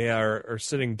announced that they are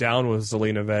sitting down with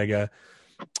Zelina Vega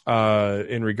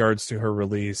in regards to her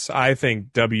release. I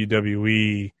think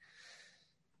WWE.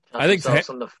 I think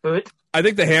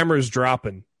the hammer is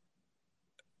dropping.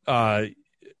 Biden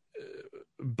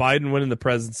winning the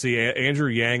presidency. Andrew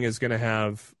Yang is going to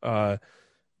have.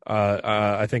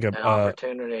 I think an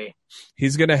opportunity.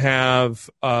 He's going to have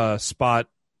a spot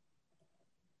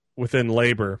within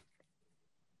labor.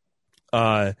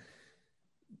 The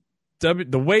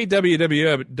way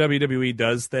WWE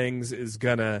does things is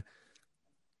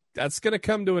that's gonna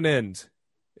come to an end.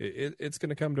 It's going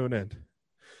to come to an end.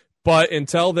 But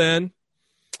until then,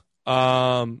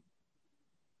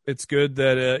 it's good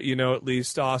that, at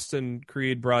least Austin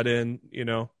Creed brought in,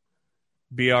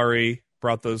 BRE,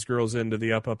 brought those girls into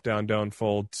the Up, Up, Down, Down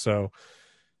fold. So,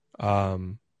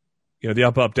 the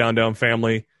Up, Up, Down, Down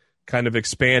family kind of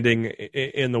expanding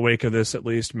in the wake of this, at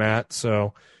least, Matt.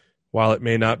 So while it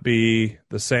may not be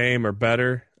the same or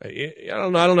better, I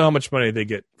don't know how much money they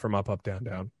get from Up, Up, Down,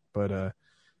 Down, but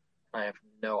I have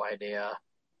no idea.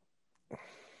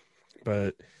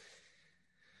 But the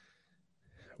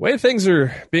way things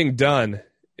are being done,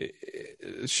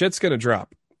 shit's gonna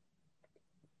drop.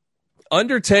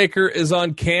 Undertaker is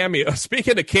on Cameo.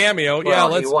 Speaking of Cameo,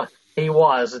 he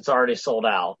was. It's already sold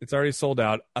out. It's already sold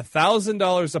out.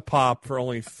 $1,000 a pop for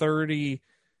only 30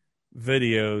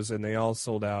 videos, and they all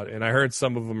sold out. And I heard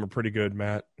some of them are pretty good,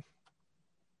 Matt.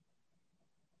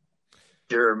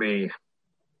 Jeremy,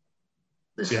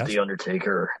 this is The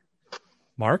Undertaker.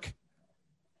 Mark?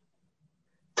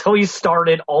 Till he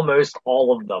started almost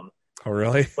all of them. Oh,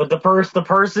 really? But the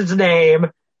person's name,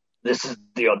 this is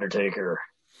The Undertaker.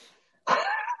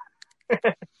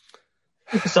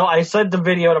 So I sent the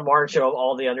video to Marcho of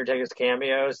all the Undertaker's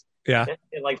cameos. Yeah.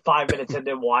 And like 5 minutes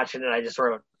into watching it, I just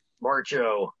wrote,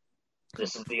 Marcho,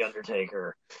 this is The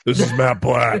Undertaker. This is Matt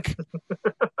Black.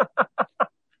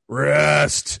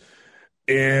 Rest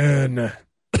in.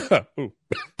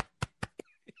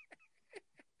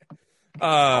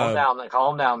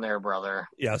 Calm down there, brother.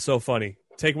 Yeah, so funny.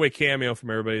 Take away Cameo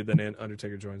from everybody, then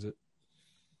Undertaker joins it.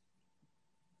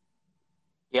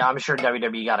 Yeah, I'm sure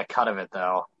WWE got a cut of it,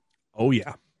 though. Oh,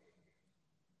 yeah.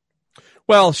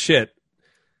 Well, shit.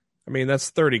 I mean,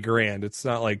 that's $30,000. It's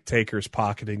not like Taker's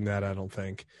pocketing that, I don't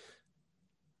think.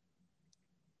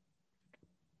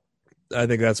 I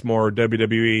think that's more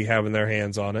WWE having their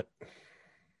hands on it.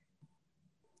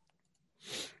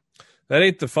 That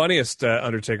ain't the funniest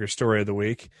Undertaker story of the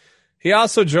week. He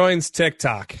also joins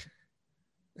TikTok.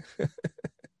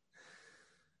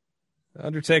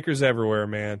 Undertaker's everywhere,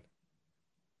 man.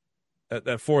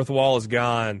 That fourth wall is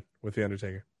gone with the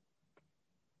Undertaker.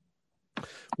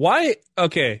 Why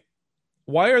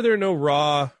are there no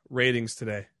Raw ratings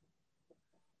today?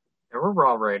 There were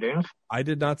Raw ratings. I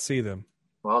did not see them.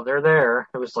 Well, they're there.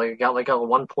 It was like, got like a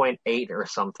 1.8 or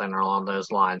something along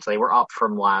those lines. They were up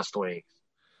from last week.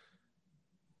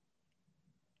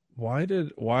 Why?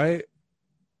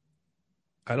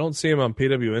 I don't see him on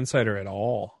PW Insider at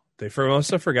all. They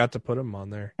must have forgot to put him on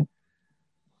there.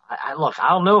 Look, I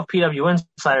don't know if PW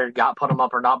Insider put them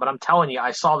up or not, but I'm telling you,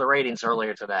 I saw the ratings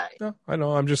earlier today. No, I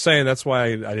know. I'm just saying that's why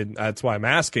I didn't. That's why I'm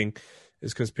asking,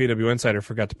 is because PW Insider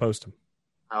forgot to post them.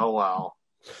 Oh well.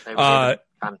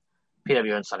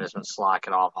 PW Insider's been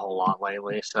slacking off a whole lot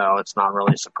lately, so it's not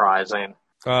really surprising.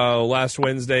 Last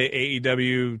Wednesday,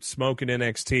 AEW smoking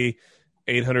NXT,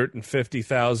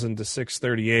 850,000 to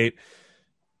 638.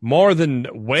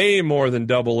 Way more than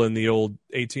double in the old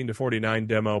 18 to 49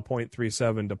 demo,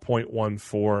 0.37 to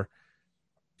 0.14.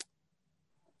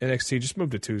 NXT, just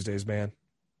move to Tuesdays, man.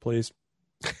 Please.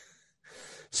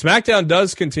 SmackDown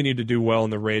does continue to do well in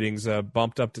the ratings,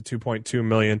 bumped up to 2.2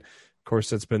 million. Of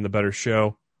course, that's been the better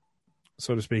show,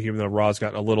 so to speak, even though Raw's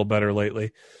gotten a little better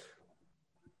lately.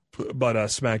 But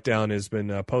SmackDown has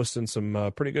been posting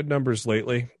some pretty good numbers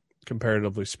lately,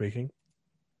 comparatively speaking.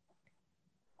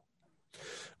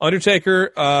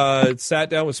 Undertaker sat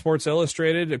down with Sports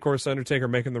Illustrated. Of course, Undertaker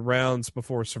making the rounds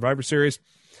before Survivor Series.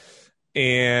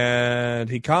 And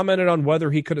he commented on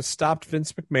whether he could have stopped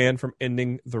Vince McMahon from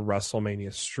ending the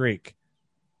WrestleMania streak.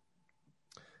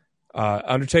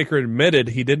 Undertaker admitted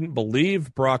he didn't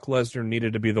believe Brock Lesnar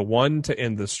needed to be the one to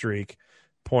end the streak,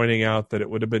 pointing out that it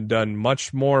would have been done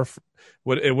much more.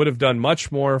 It would have done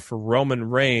much more for Roman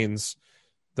Reigns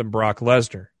than Brock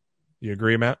Lesnar. You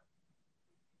agree, Matt?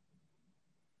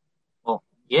 Well,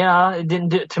 yeah, it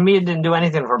didn't do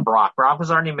anything for Brock. Brock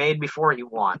was already made before he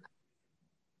won.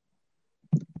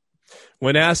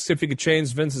 When asked if he could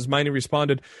change Vince's mind, he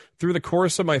responded, "Through the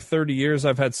course of my 30 years,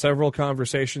 I've had several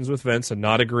conversations with Vince and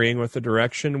not agreeing with the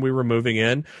direction we were moving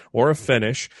in or a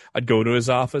finish. I'd go to his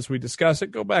office, we discuss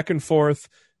it, go back and forth,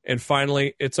 and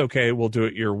finally, it's okay, we'll do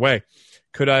it your way.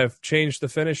 Could I have changed the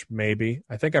finish? Maybe.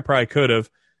 I think I probably could have.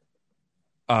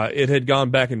 It had gone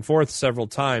back and forth several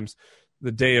times.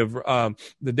 The day of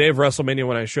WrestleMania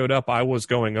when I showed up, I was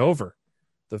going over.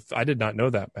 I did not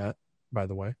know that, Matt, by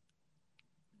the way.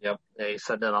 Yep, they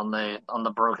said that on the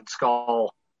Broken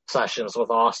Skull sessions with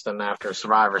Austin after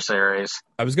Survivor Series.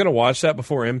 I was going to watch that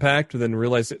before Impact, but then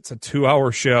realized it's a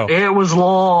 2-hour show. It was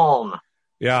long.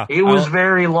 Yeah. It was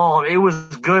very long. It was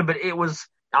good, but it was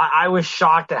I was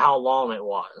shocked at how long it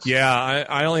was. Yeah,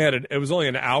 I only had it was only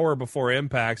an hour before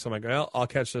Impact, so I'm like, well, I'll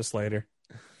catch this later.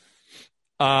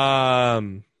 I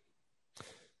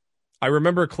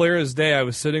remember clear as day, I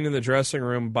was sitting in the dressing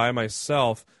room by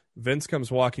myself. Vince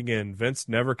comes walking in. Vince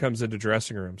never comes into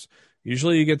dressing rooms.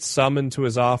 Usually he gets summoned to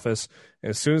his office. And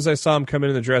as soon as I saw him come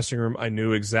in the dressing room, I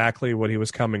knew exactly what he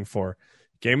was coming for.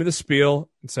 Gave me the spiel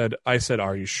and I said,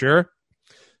 are you sure?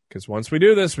 Because once we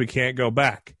do this, we can't go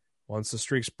back. Once the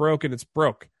streak's broken, it's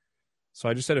broke. So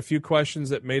I just had a few questions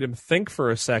that made him think for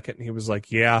a second. And he was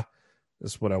like, yeah,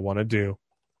 this is what I want to do.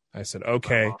 I said,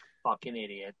 okay. Oh, fucking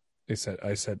idiot.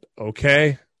 I said,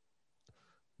 okay,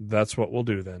 that's what we'll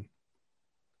do then.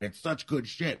 It's such good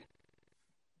shit.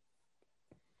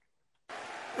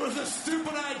 It was a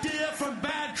stupid idea from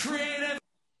bad creative.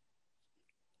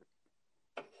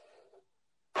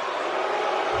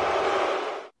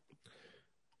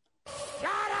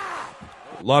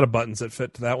 A lot of buttons that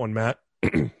fit to that one, Matt.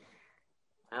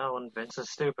 Oh, and Vince is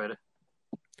stupid.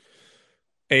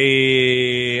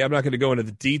 I'm not going to go into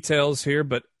the details here,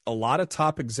 but a lot of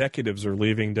top executives are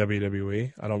leaving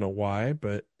WWE. I don't know why,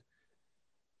 but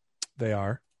they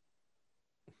are.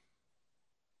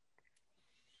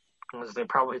 Because they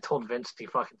probably told Vince he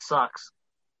fucking sucks.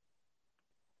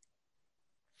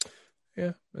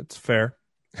 Yeah, that's fair.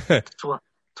 That's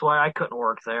why I couldn't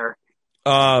work there.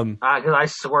 Because I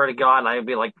swear to God, I'd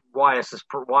be like, why is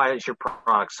your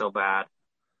product so bad?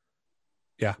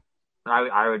 Yeah.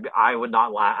 I would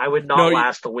not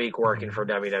last a week working for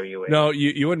WWE. No,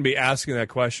 you wouldn't be asking that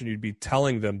question. You'd be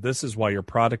telling them this is why your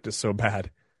product is so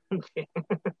bad.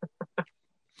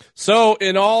 So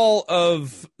in all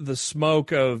of the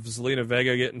smoke of Zelina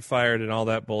Vega getting fired and all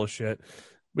that bullshit,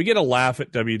 we get a laugh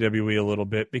at WWE a little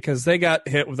bit because they got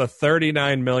hit with a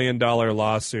 $39 million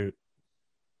lawsuit.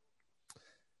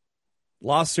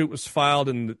 Lawsuit was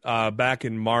filed back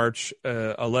in March,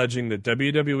 alleging that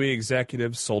WWE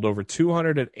executives sold over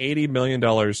 $280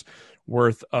 million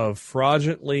worth of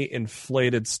fraudulently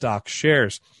inflated stock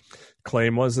shares.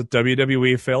 Claim was that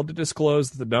WWE failed to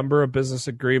disclose that the number of business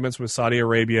agreements with Saudi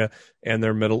Arabia and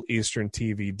their Middle Eastern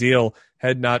TV deal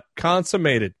had not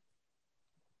consummated.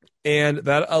 And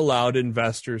that allowed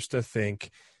investors to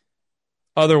think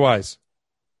otherwise.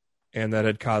 And that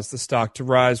had caused the stock to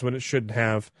rise when it shouldn't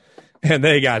have. And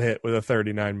they got hit with a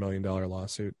 $39 million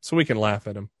lawsuit. So we can laugh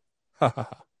at them.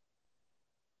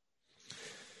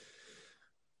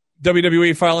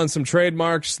 WWE filing some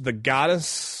trademarks. The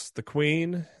Goddess, the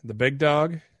Queen, the Big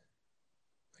Dog. I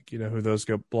think you know who those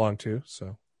belong to.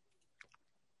 So,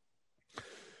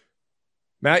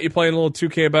 Matt, you playing a little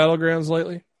 2K Battlegrounds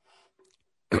lately?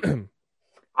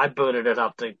 I booted it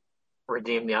up to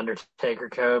redeem the Undertaker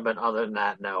code, but other than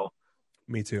that, no.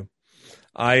 Me too.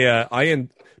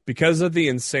 Because of the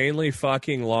insanely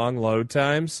fucking long load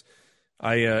times,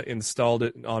 I installed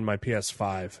it on my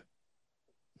PS5,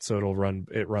 so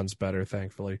it runs better,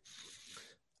 thankfully.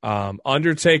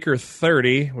 Undertaker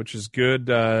 30, which is good,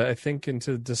 I think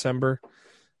into December.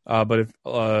 But if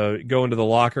go into the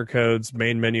locker codes,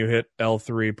 main menu, hit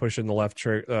L3, push in the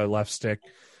left stick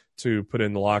to put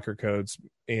in the locker codes,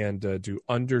 and do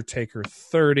Undertaker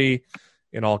 30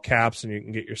 in all caps, and you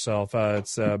can get yourself.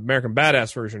 It's American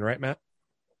Badass version, right, Matt?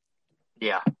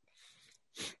 Yeah.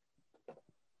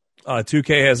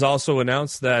 2K has also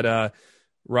announced that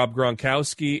Rob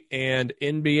Gronkowski and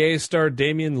NBA star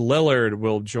Damian Lillard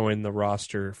will join the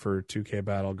roster for 2K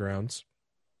Battlegrounds.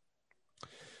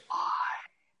 Why?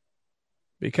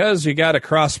 Because you got to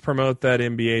cross-promote that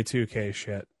NBA 2K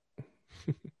shit.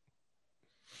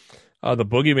 The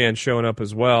Boogeyman showing up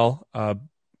as well.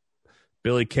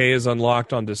 Billy Kay is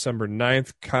unlocked on December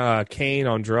 9th. Kane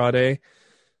Andrade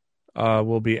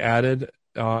will be added.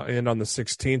 And on the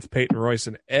 16th, Peyton Royce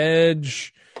and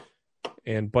Edge.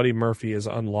 And Buddy Murphy is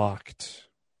unlocked.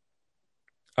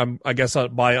 I guess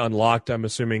by unlocked, I'm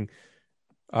assuming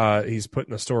he's put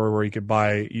in a store where you could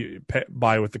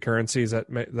buy with the currency. Does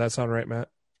that sound right, Matt?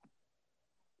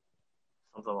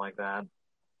 Something like that.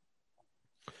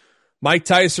 Mike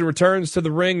Tyson returns to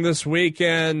the ring this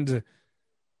weekend.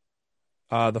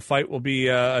 The fight will be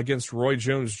against Roy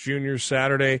Jones Jr.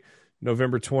 Saturday,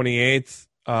 November 28th.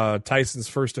 Tyson's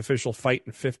first official fight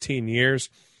in 15 years.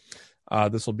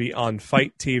 This will be on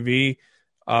Fight TV.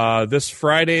 This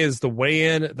Friday is the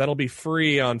weigh-in. That'll be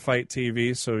free on Fight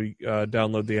TV, so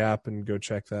download the app and go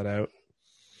check that out.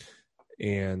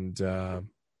 And,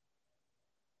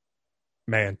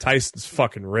 man, Tyson's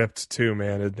fucking ripped too,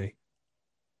 man, isn't he?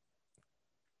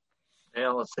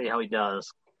 Yeah, let's see how he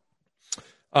does.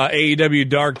 AEW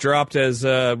Dark dropped as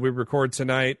we record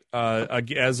tonight.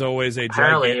 As always,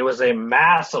 apparently it was a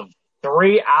massive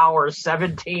 3 hours,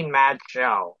 17 match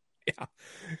show.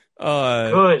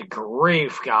 Good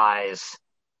grief, guys.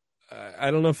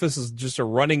 I don't know if this is just a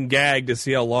running gag to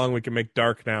see how long we can make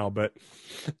Dark now, but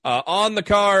on the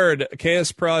card,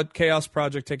 Chaos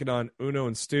Project taking on Uno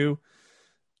and Stu.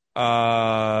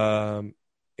 And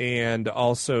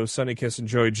also Sonny Kiss and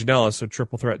Joey Janela, so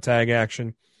triple threat tag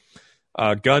action.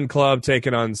 Gun Club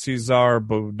taking on Cesar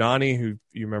Bodani, who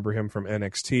you remember him from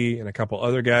NXT, and a couple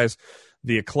other guys.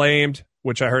 The Acclaimed,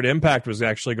 which I heard Impact was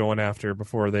actually going after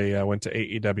before they went to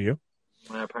AEW.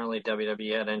 Well, apparently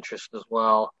WWE had interest as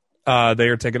well. They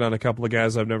are taking on a couple of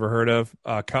guys I've never heard of.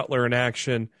 Cutler in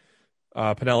action,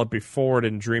 Penelope Ford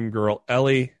and Dream Girl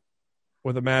Ellie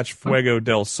with a match. Fuego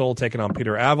del Sol taking on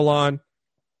Peter Avalon.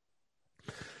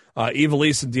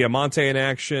 Ivelisse and Diamante in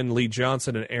action. Lee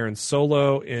Johnson and Aaron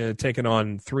Solo taking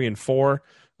on 3 and 4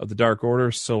 of the Dark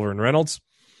Order, Silver and Reynolds.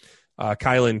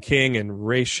 Kylan King and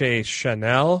Rayshay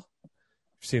Chanel.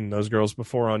 I've seen those girls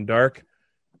before on Dark.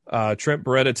 Trent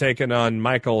Beretta taking on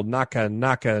Michael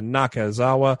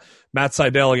Nakazawa. Matt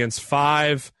Sydal against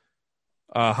 5.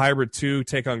 Hybrid 2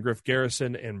 take on Griff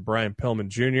Garrison and Brian Pillman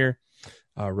Jr.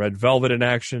 Red Velvet in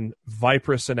action.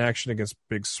 Vipress in action against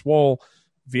Big Swole.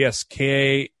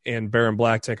 VSK and Baron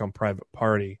Black take on Private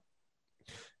Party.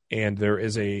 And there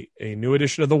is a new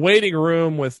edition of The Waiting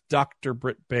Room with Dr.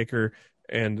 Britt Baker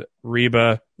and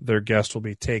Reba. Their guest will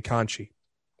be Tay Conchi.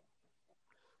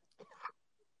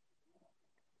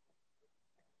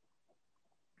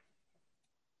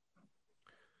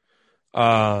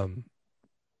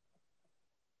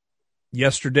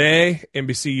 Yesterday,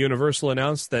 NBC Universal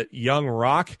announced that Young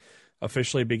Rock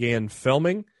officially began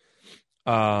filming.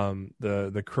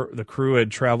 The crew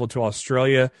had traveled to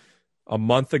Australia a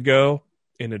month ago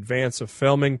in advance of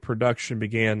filming. Production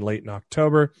began late in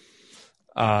October.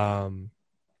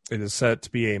 It is set to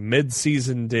be a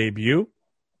mid-season debut.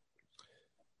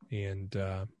 And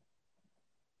I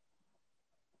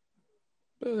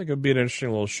think it'll be an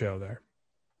interesting little show there.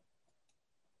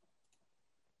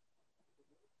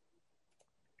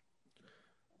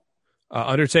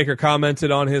 Undertaker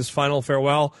commented on his final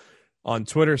farewell on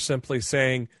Twitter, simply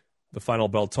saying, "The final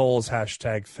bell tolls,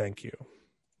 #thank you."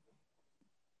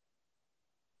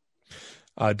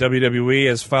 WWE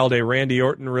has filed a Randy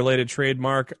Orton-related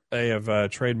trademark. They have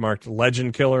trademarked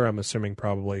Legend Killer. I'm assuming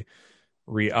probably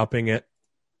re-upping it.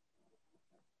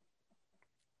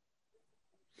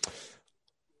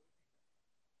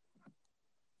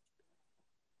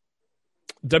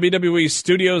 WWE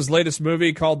Studios' latest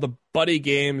movie called The Buddy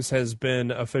Games has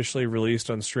been officially released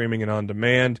on streaming and on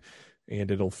demand, and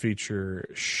it'll feature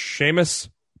Sheamus,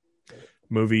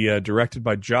 movie directed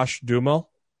by Josh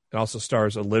Duhamel. It also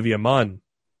stars Olivia Munn.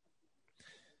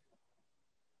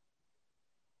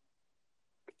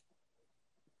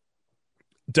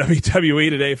 WWE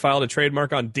today filed a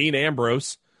trademark on Dean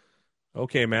Ambrose.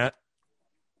 Okay, Matt.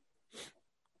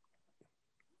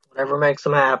 Whatever makes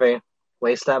them happy.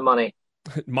 Waste that money.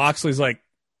 Moxley's like,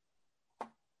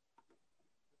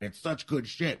 it's such good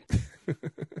shit.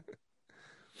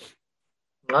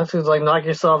 Moxley's like, knock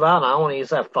yourself out. I don't want to use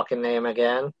that fucking name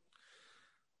again.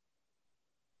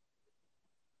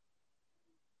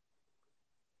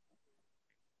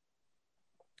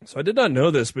 So I did not know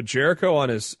this, but Jericho on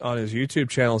his YouTube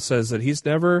channel says that he's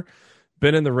never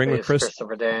been in the ring with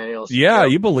Christopher Daniels. Yeah,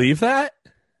 you believe that?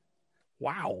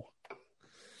 Wow.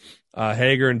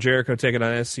 Hager and Jericho taking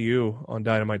on SCU on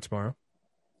Dynamite tomorrow.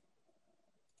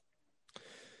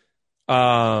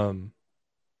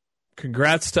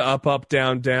 Congrats to Up,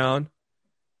 Down, Down.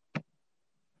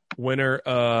 Winner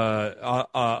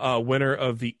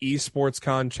of the esports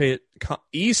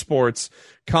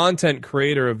content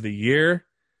creator of the year.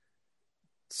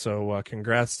 So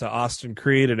congrats to Austin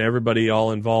Creed and everybody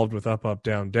all involved with Up,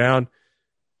 Down, Down.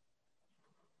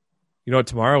 You know what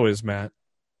tomorrow is, Matt?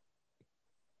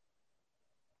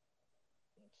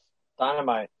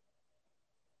 Dynamite.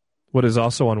 What is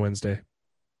also on Wednesday?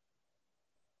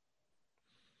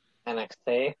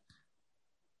 NXT.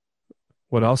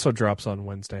 What also drops on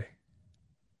Wednesday?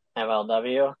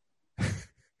 MLW.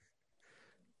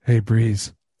 Hey,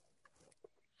 Breeze.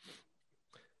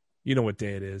 You know what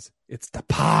day it is. It's the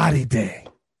party day.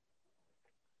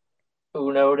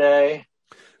 Uno Day.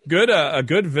 Good, a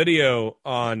good video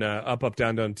on Up,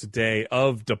 Down, Down today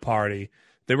of the party.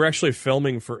 They were actually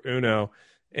filming for Uno,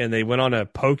 and they went on a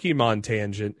Pokemon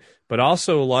tangent, but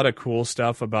also a lot of cool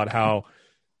stuff about how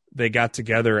they got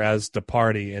together as the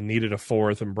party and needed a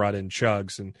fourth and brought in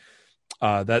Chugs. And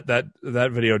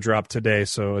that video dropped today,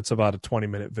 so it's about a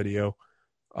 20-minute video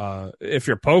if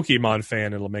you're a Pokemon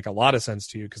fan, it'll make a lot of sense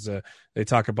to you because they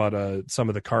talk about some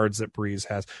of the cards that Breeze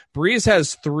has. Breeze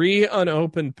has 3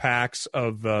 unopened packs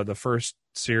of the first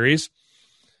series,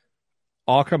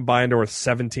 all combined are worth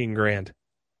 $17,000.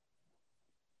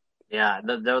 Yeah,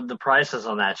 the prices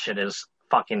on that shit is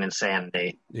fucking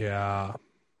insanity. Yeah.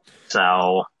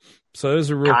 So it was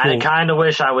a real kind of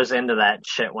wish I was into that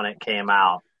shit when it came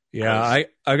out. Yeah,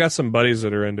 I got some buddies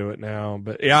that are into it now,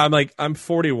 but yeah, I'm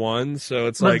 41, so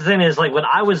it's but the thing is, like, when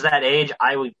I was that age,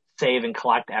 I would save and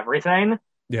collect everything.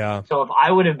 Yeah. So if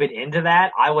I would have been into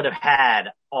that, I would have had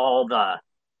all the,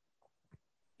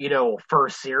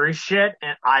 first series shit,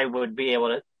 and I would be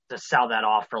able to sell that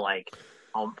off for like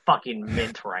fucking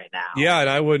mint right now. Yeah, and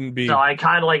I wouldn't be. So I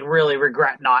kind of like really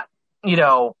regret not,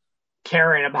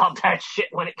 caring about that shit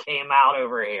when it came out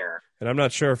over here. And I'm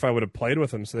not sure if I would have played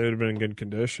with them, so they would have been in good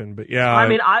condition. But yeah, I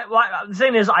mean, the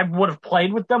thing is, I would have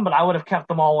played with them, but I would have kept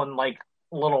them all in like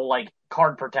little like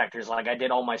card protectors, like I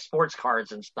did all my sports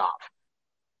cards and stuff.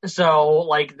 So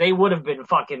like they would have been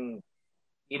fucking,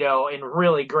 in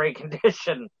really great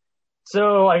condition.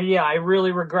 So yeah, I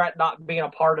really regret not being a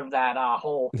part of that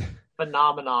whole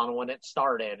phenomenon when it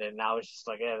started, and I was just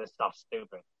like, yeah, this stuff's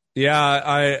stupid.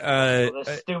 Yeah,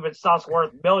 this stupid stuff's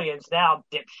worth millions now,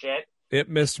 dipshit. It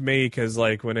missed me because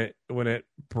like when it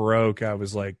broke, I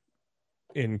was like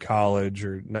in college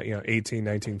or 18,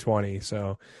 19, 20.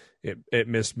 So it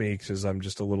missed me because I'm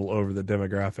just a little over the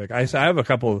demographic. I have a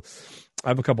couple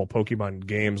Pokemon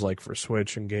games like for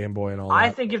Switch and Game Boy and all that. I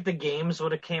think if the games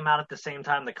would have came out at the same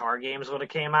time the card games would have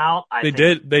came out, They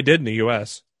did in the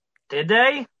US. Did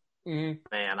they? Mm-hmm.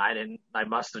 Man, I didn't. I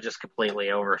must have just completely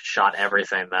overshot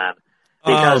everything then.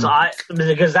 Because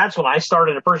that's when I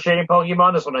started appreciating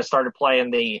Pokemon. Is when I started playing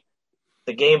the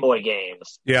Game Boy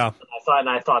games. Yeah,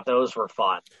 I thought those were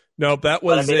fun. Nope, that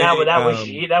was.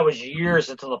 That was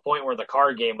years into the point where the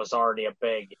card game was already a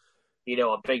big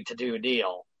to do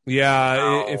deal.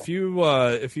 Yeah, if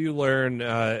you learn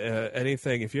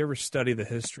anything, if you ever study the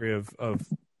history of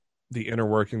the inner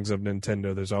workings of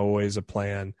Nintendo, there's always a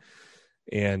plan.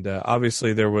 And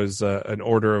obviously there was an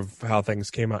order of how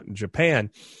things came out in Japan,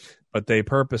 but they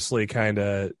purposely kind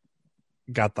of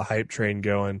got the hype train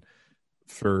going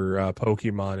for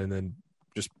Pokemon, and then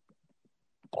just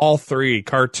all 3,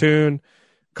 cartoon,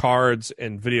 cards,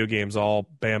 and video games, all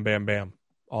bam, bam, bam,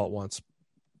 all at once.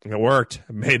 And it worked.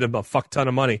 It made them a fuck ton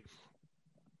of money.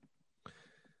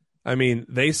 I mean,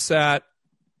 they sat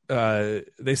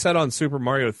on Super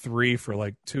Mario 3 for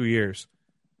like 2 years.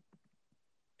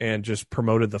 And just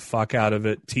promoted the fuck out of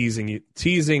it, teasing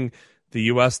the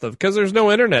U.S. stuff because there's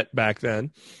no internet back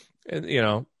then,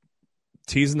 and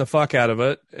teasing the fuck out of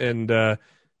it and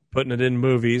putting it in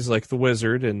movies like The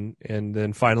Wizard, and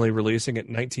then finally releasing it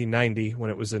in 1990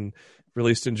 when it was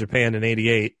released in Japan in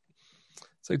 '88.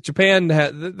 It's like Japan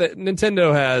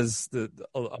Nintendo has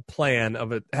a plan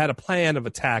of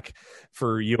attack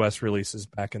for U.S. releases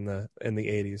back in the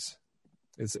 '80s.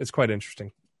 It's quite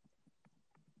interesting.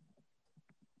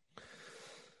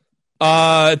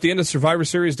 At the end of Survivor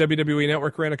Series, WWE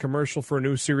Network ran a commercial for a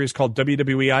new series called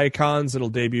WWE Icons. It'll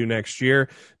debut next year.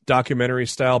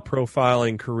 Documentary-style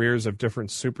profiling careers of different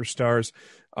superstars.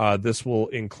 This will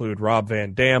include Rob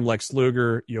Van Dam, Lex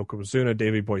Luger, Yokozuna,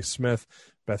 Davey Boy Smith,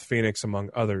 Beth Phoenix,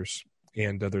 among others.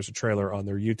 And there's a trailer on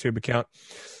their YouTube account.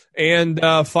 And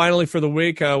finally for the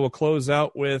week, we'll close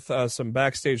out with some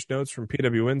backstage notes from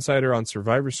PW Insider on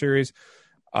Survivor Series.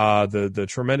 The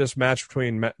tremendous match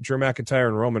between Drew McIntyre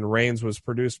and Roman Reigns was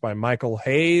produced by Michael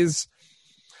Hayes.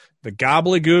 The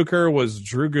gobbledygooker was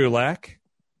Drew Gulak.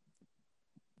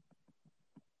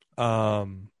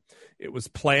 It was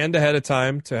planned ahead of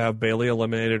time to have Bayley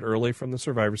eliminated early from the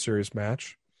Survivor Series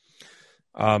match.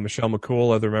 Michelle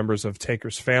McCool, other members of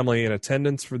Taker's family in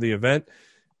attendance for the event.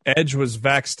 Edge was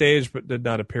backstage but did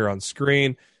not appear on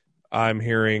screen. I'm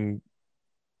hearing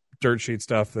dirt sheet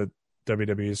stuff that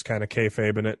WWE is kind of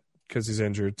kayfabing it because he's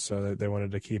injured, so they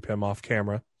wanted to keep him off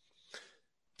camera.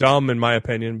 Dumb, in my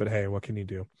opinion, but hey, what can you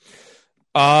do?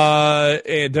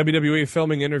 And WWE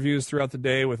filming interviews throughout the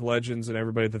day with legends and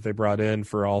everybody that they brought in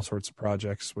for all sorts of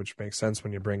projects, which makes sense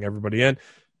when you bring everybody in.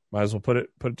 Might as well put it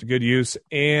to good use.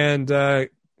 And PW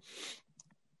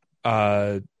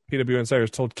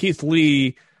Insiders told Keith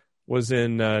Lee was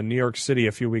in New York City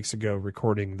a few weeks ago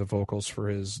recording the vocals for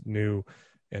his new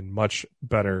and much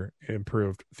better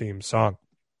improved theme song.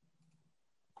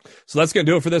 So that's going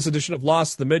to do it for this edition of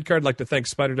Lost to the Midcard. I'd like to thank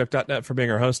SpiderDuck.net for being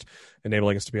our host,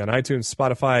 enabling us to be on iTunes,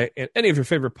 Spotify, and any of your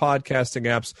favorite podcasting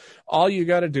apps. All you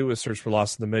got to do is search for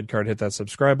Lost to the Midcard, hit that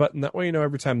subscribe button. That way you know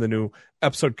every time the new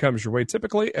episode comes your way,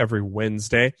 typically every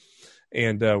Wednesday.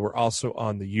 And we're also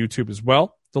on the YouTube as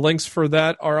well. The links for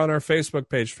that are on our Facebook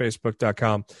page,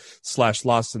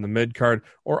 facebook.com/Lost in the Midcard,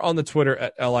 or on the Twitter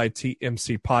at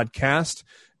LITMC Podcast.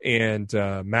 And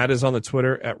Matt is on the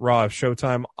Twitter at Raw of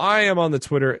Showtime. I am on the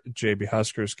Twitter at JB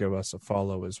Huskers. Give us a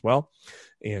follow as well.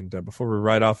 And before we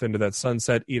ride off into that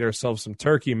sunset, eat ourselves some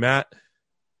turkey, Matt,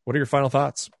 what are your final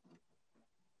thoughts?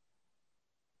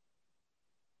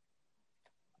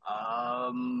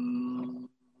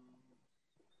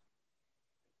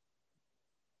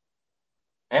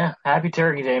 Yeah, happy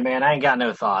Turkey Day, man. I ain't got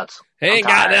no thoughts. Ain't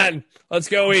got nothing. Let's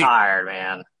go eat. Tired,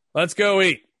 man. Let's go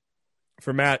eat.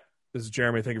 For Matt, this is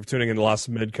Jeremy. Thank you for tuning in to Lost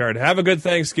in Midcard. Have a good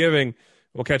Thanksgiving.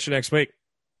 We'll catch you next week.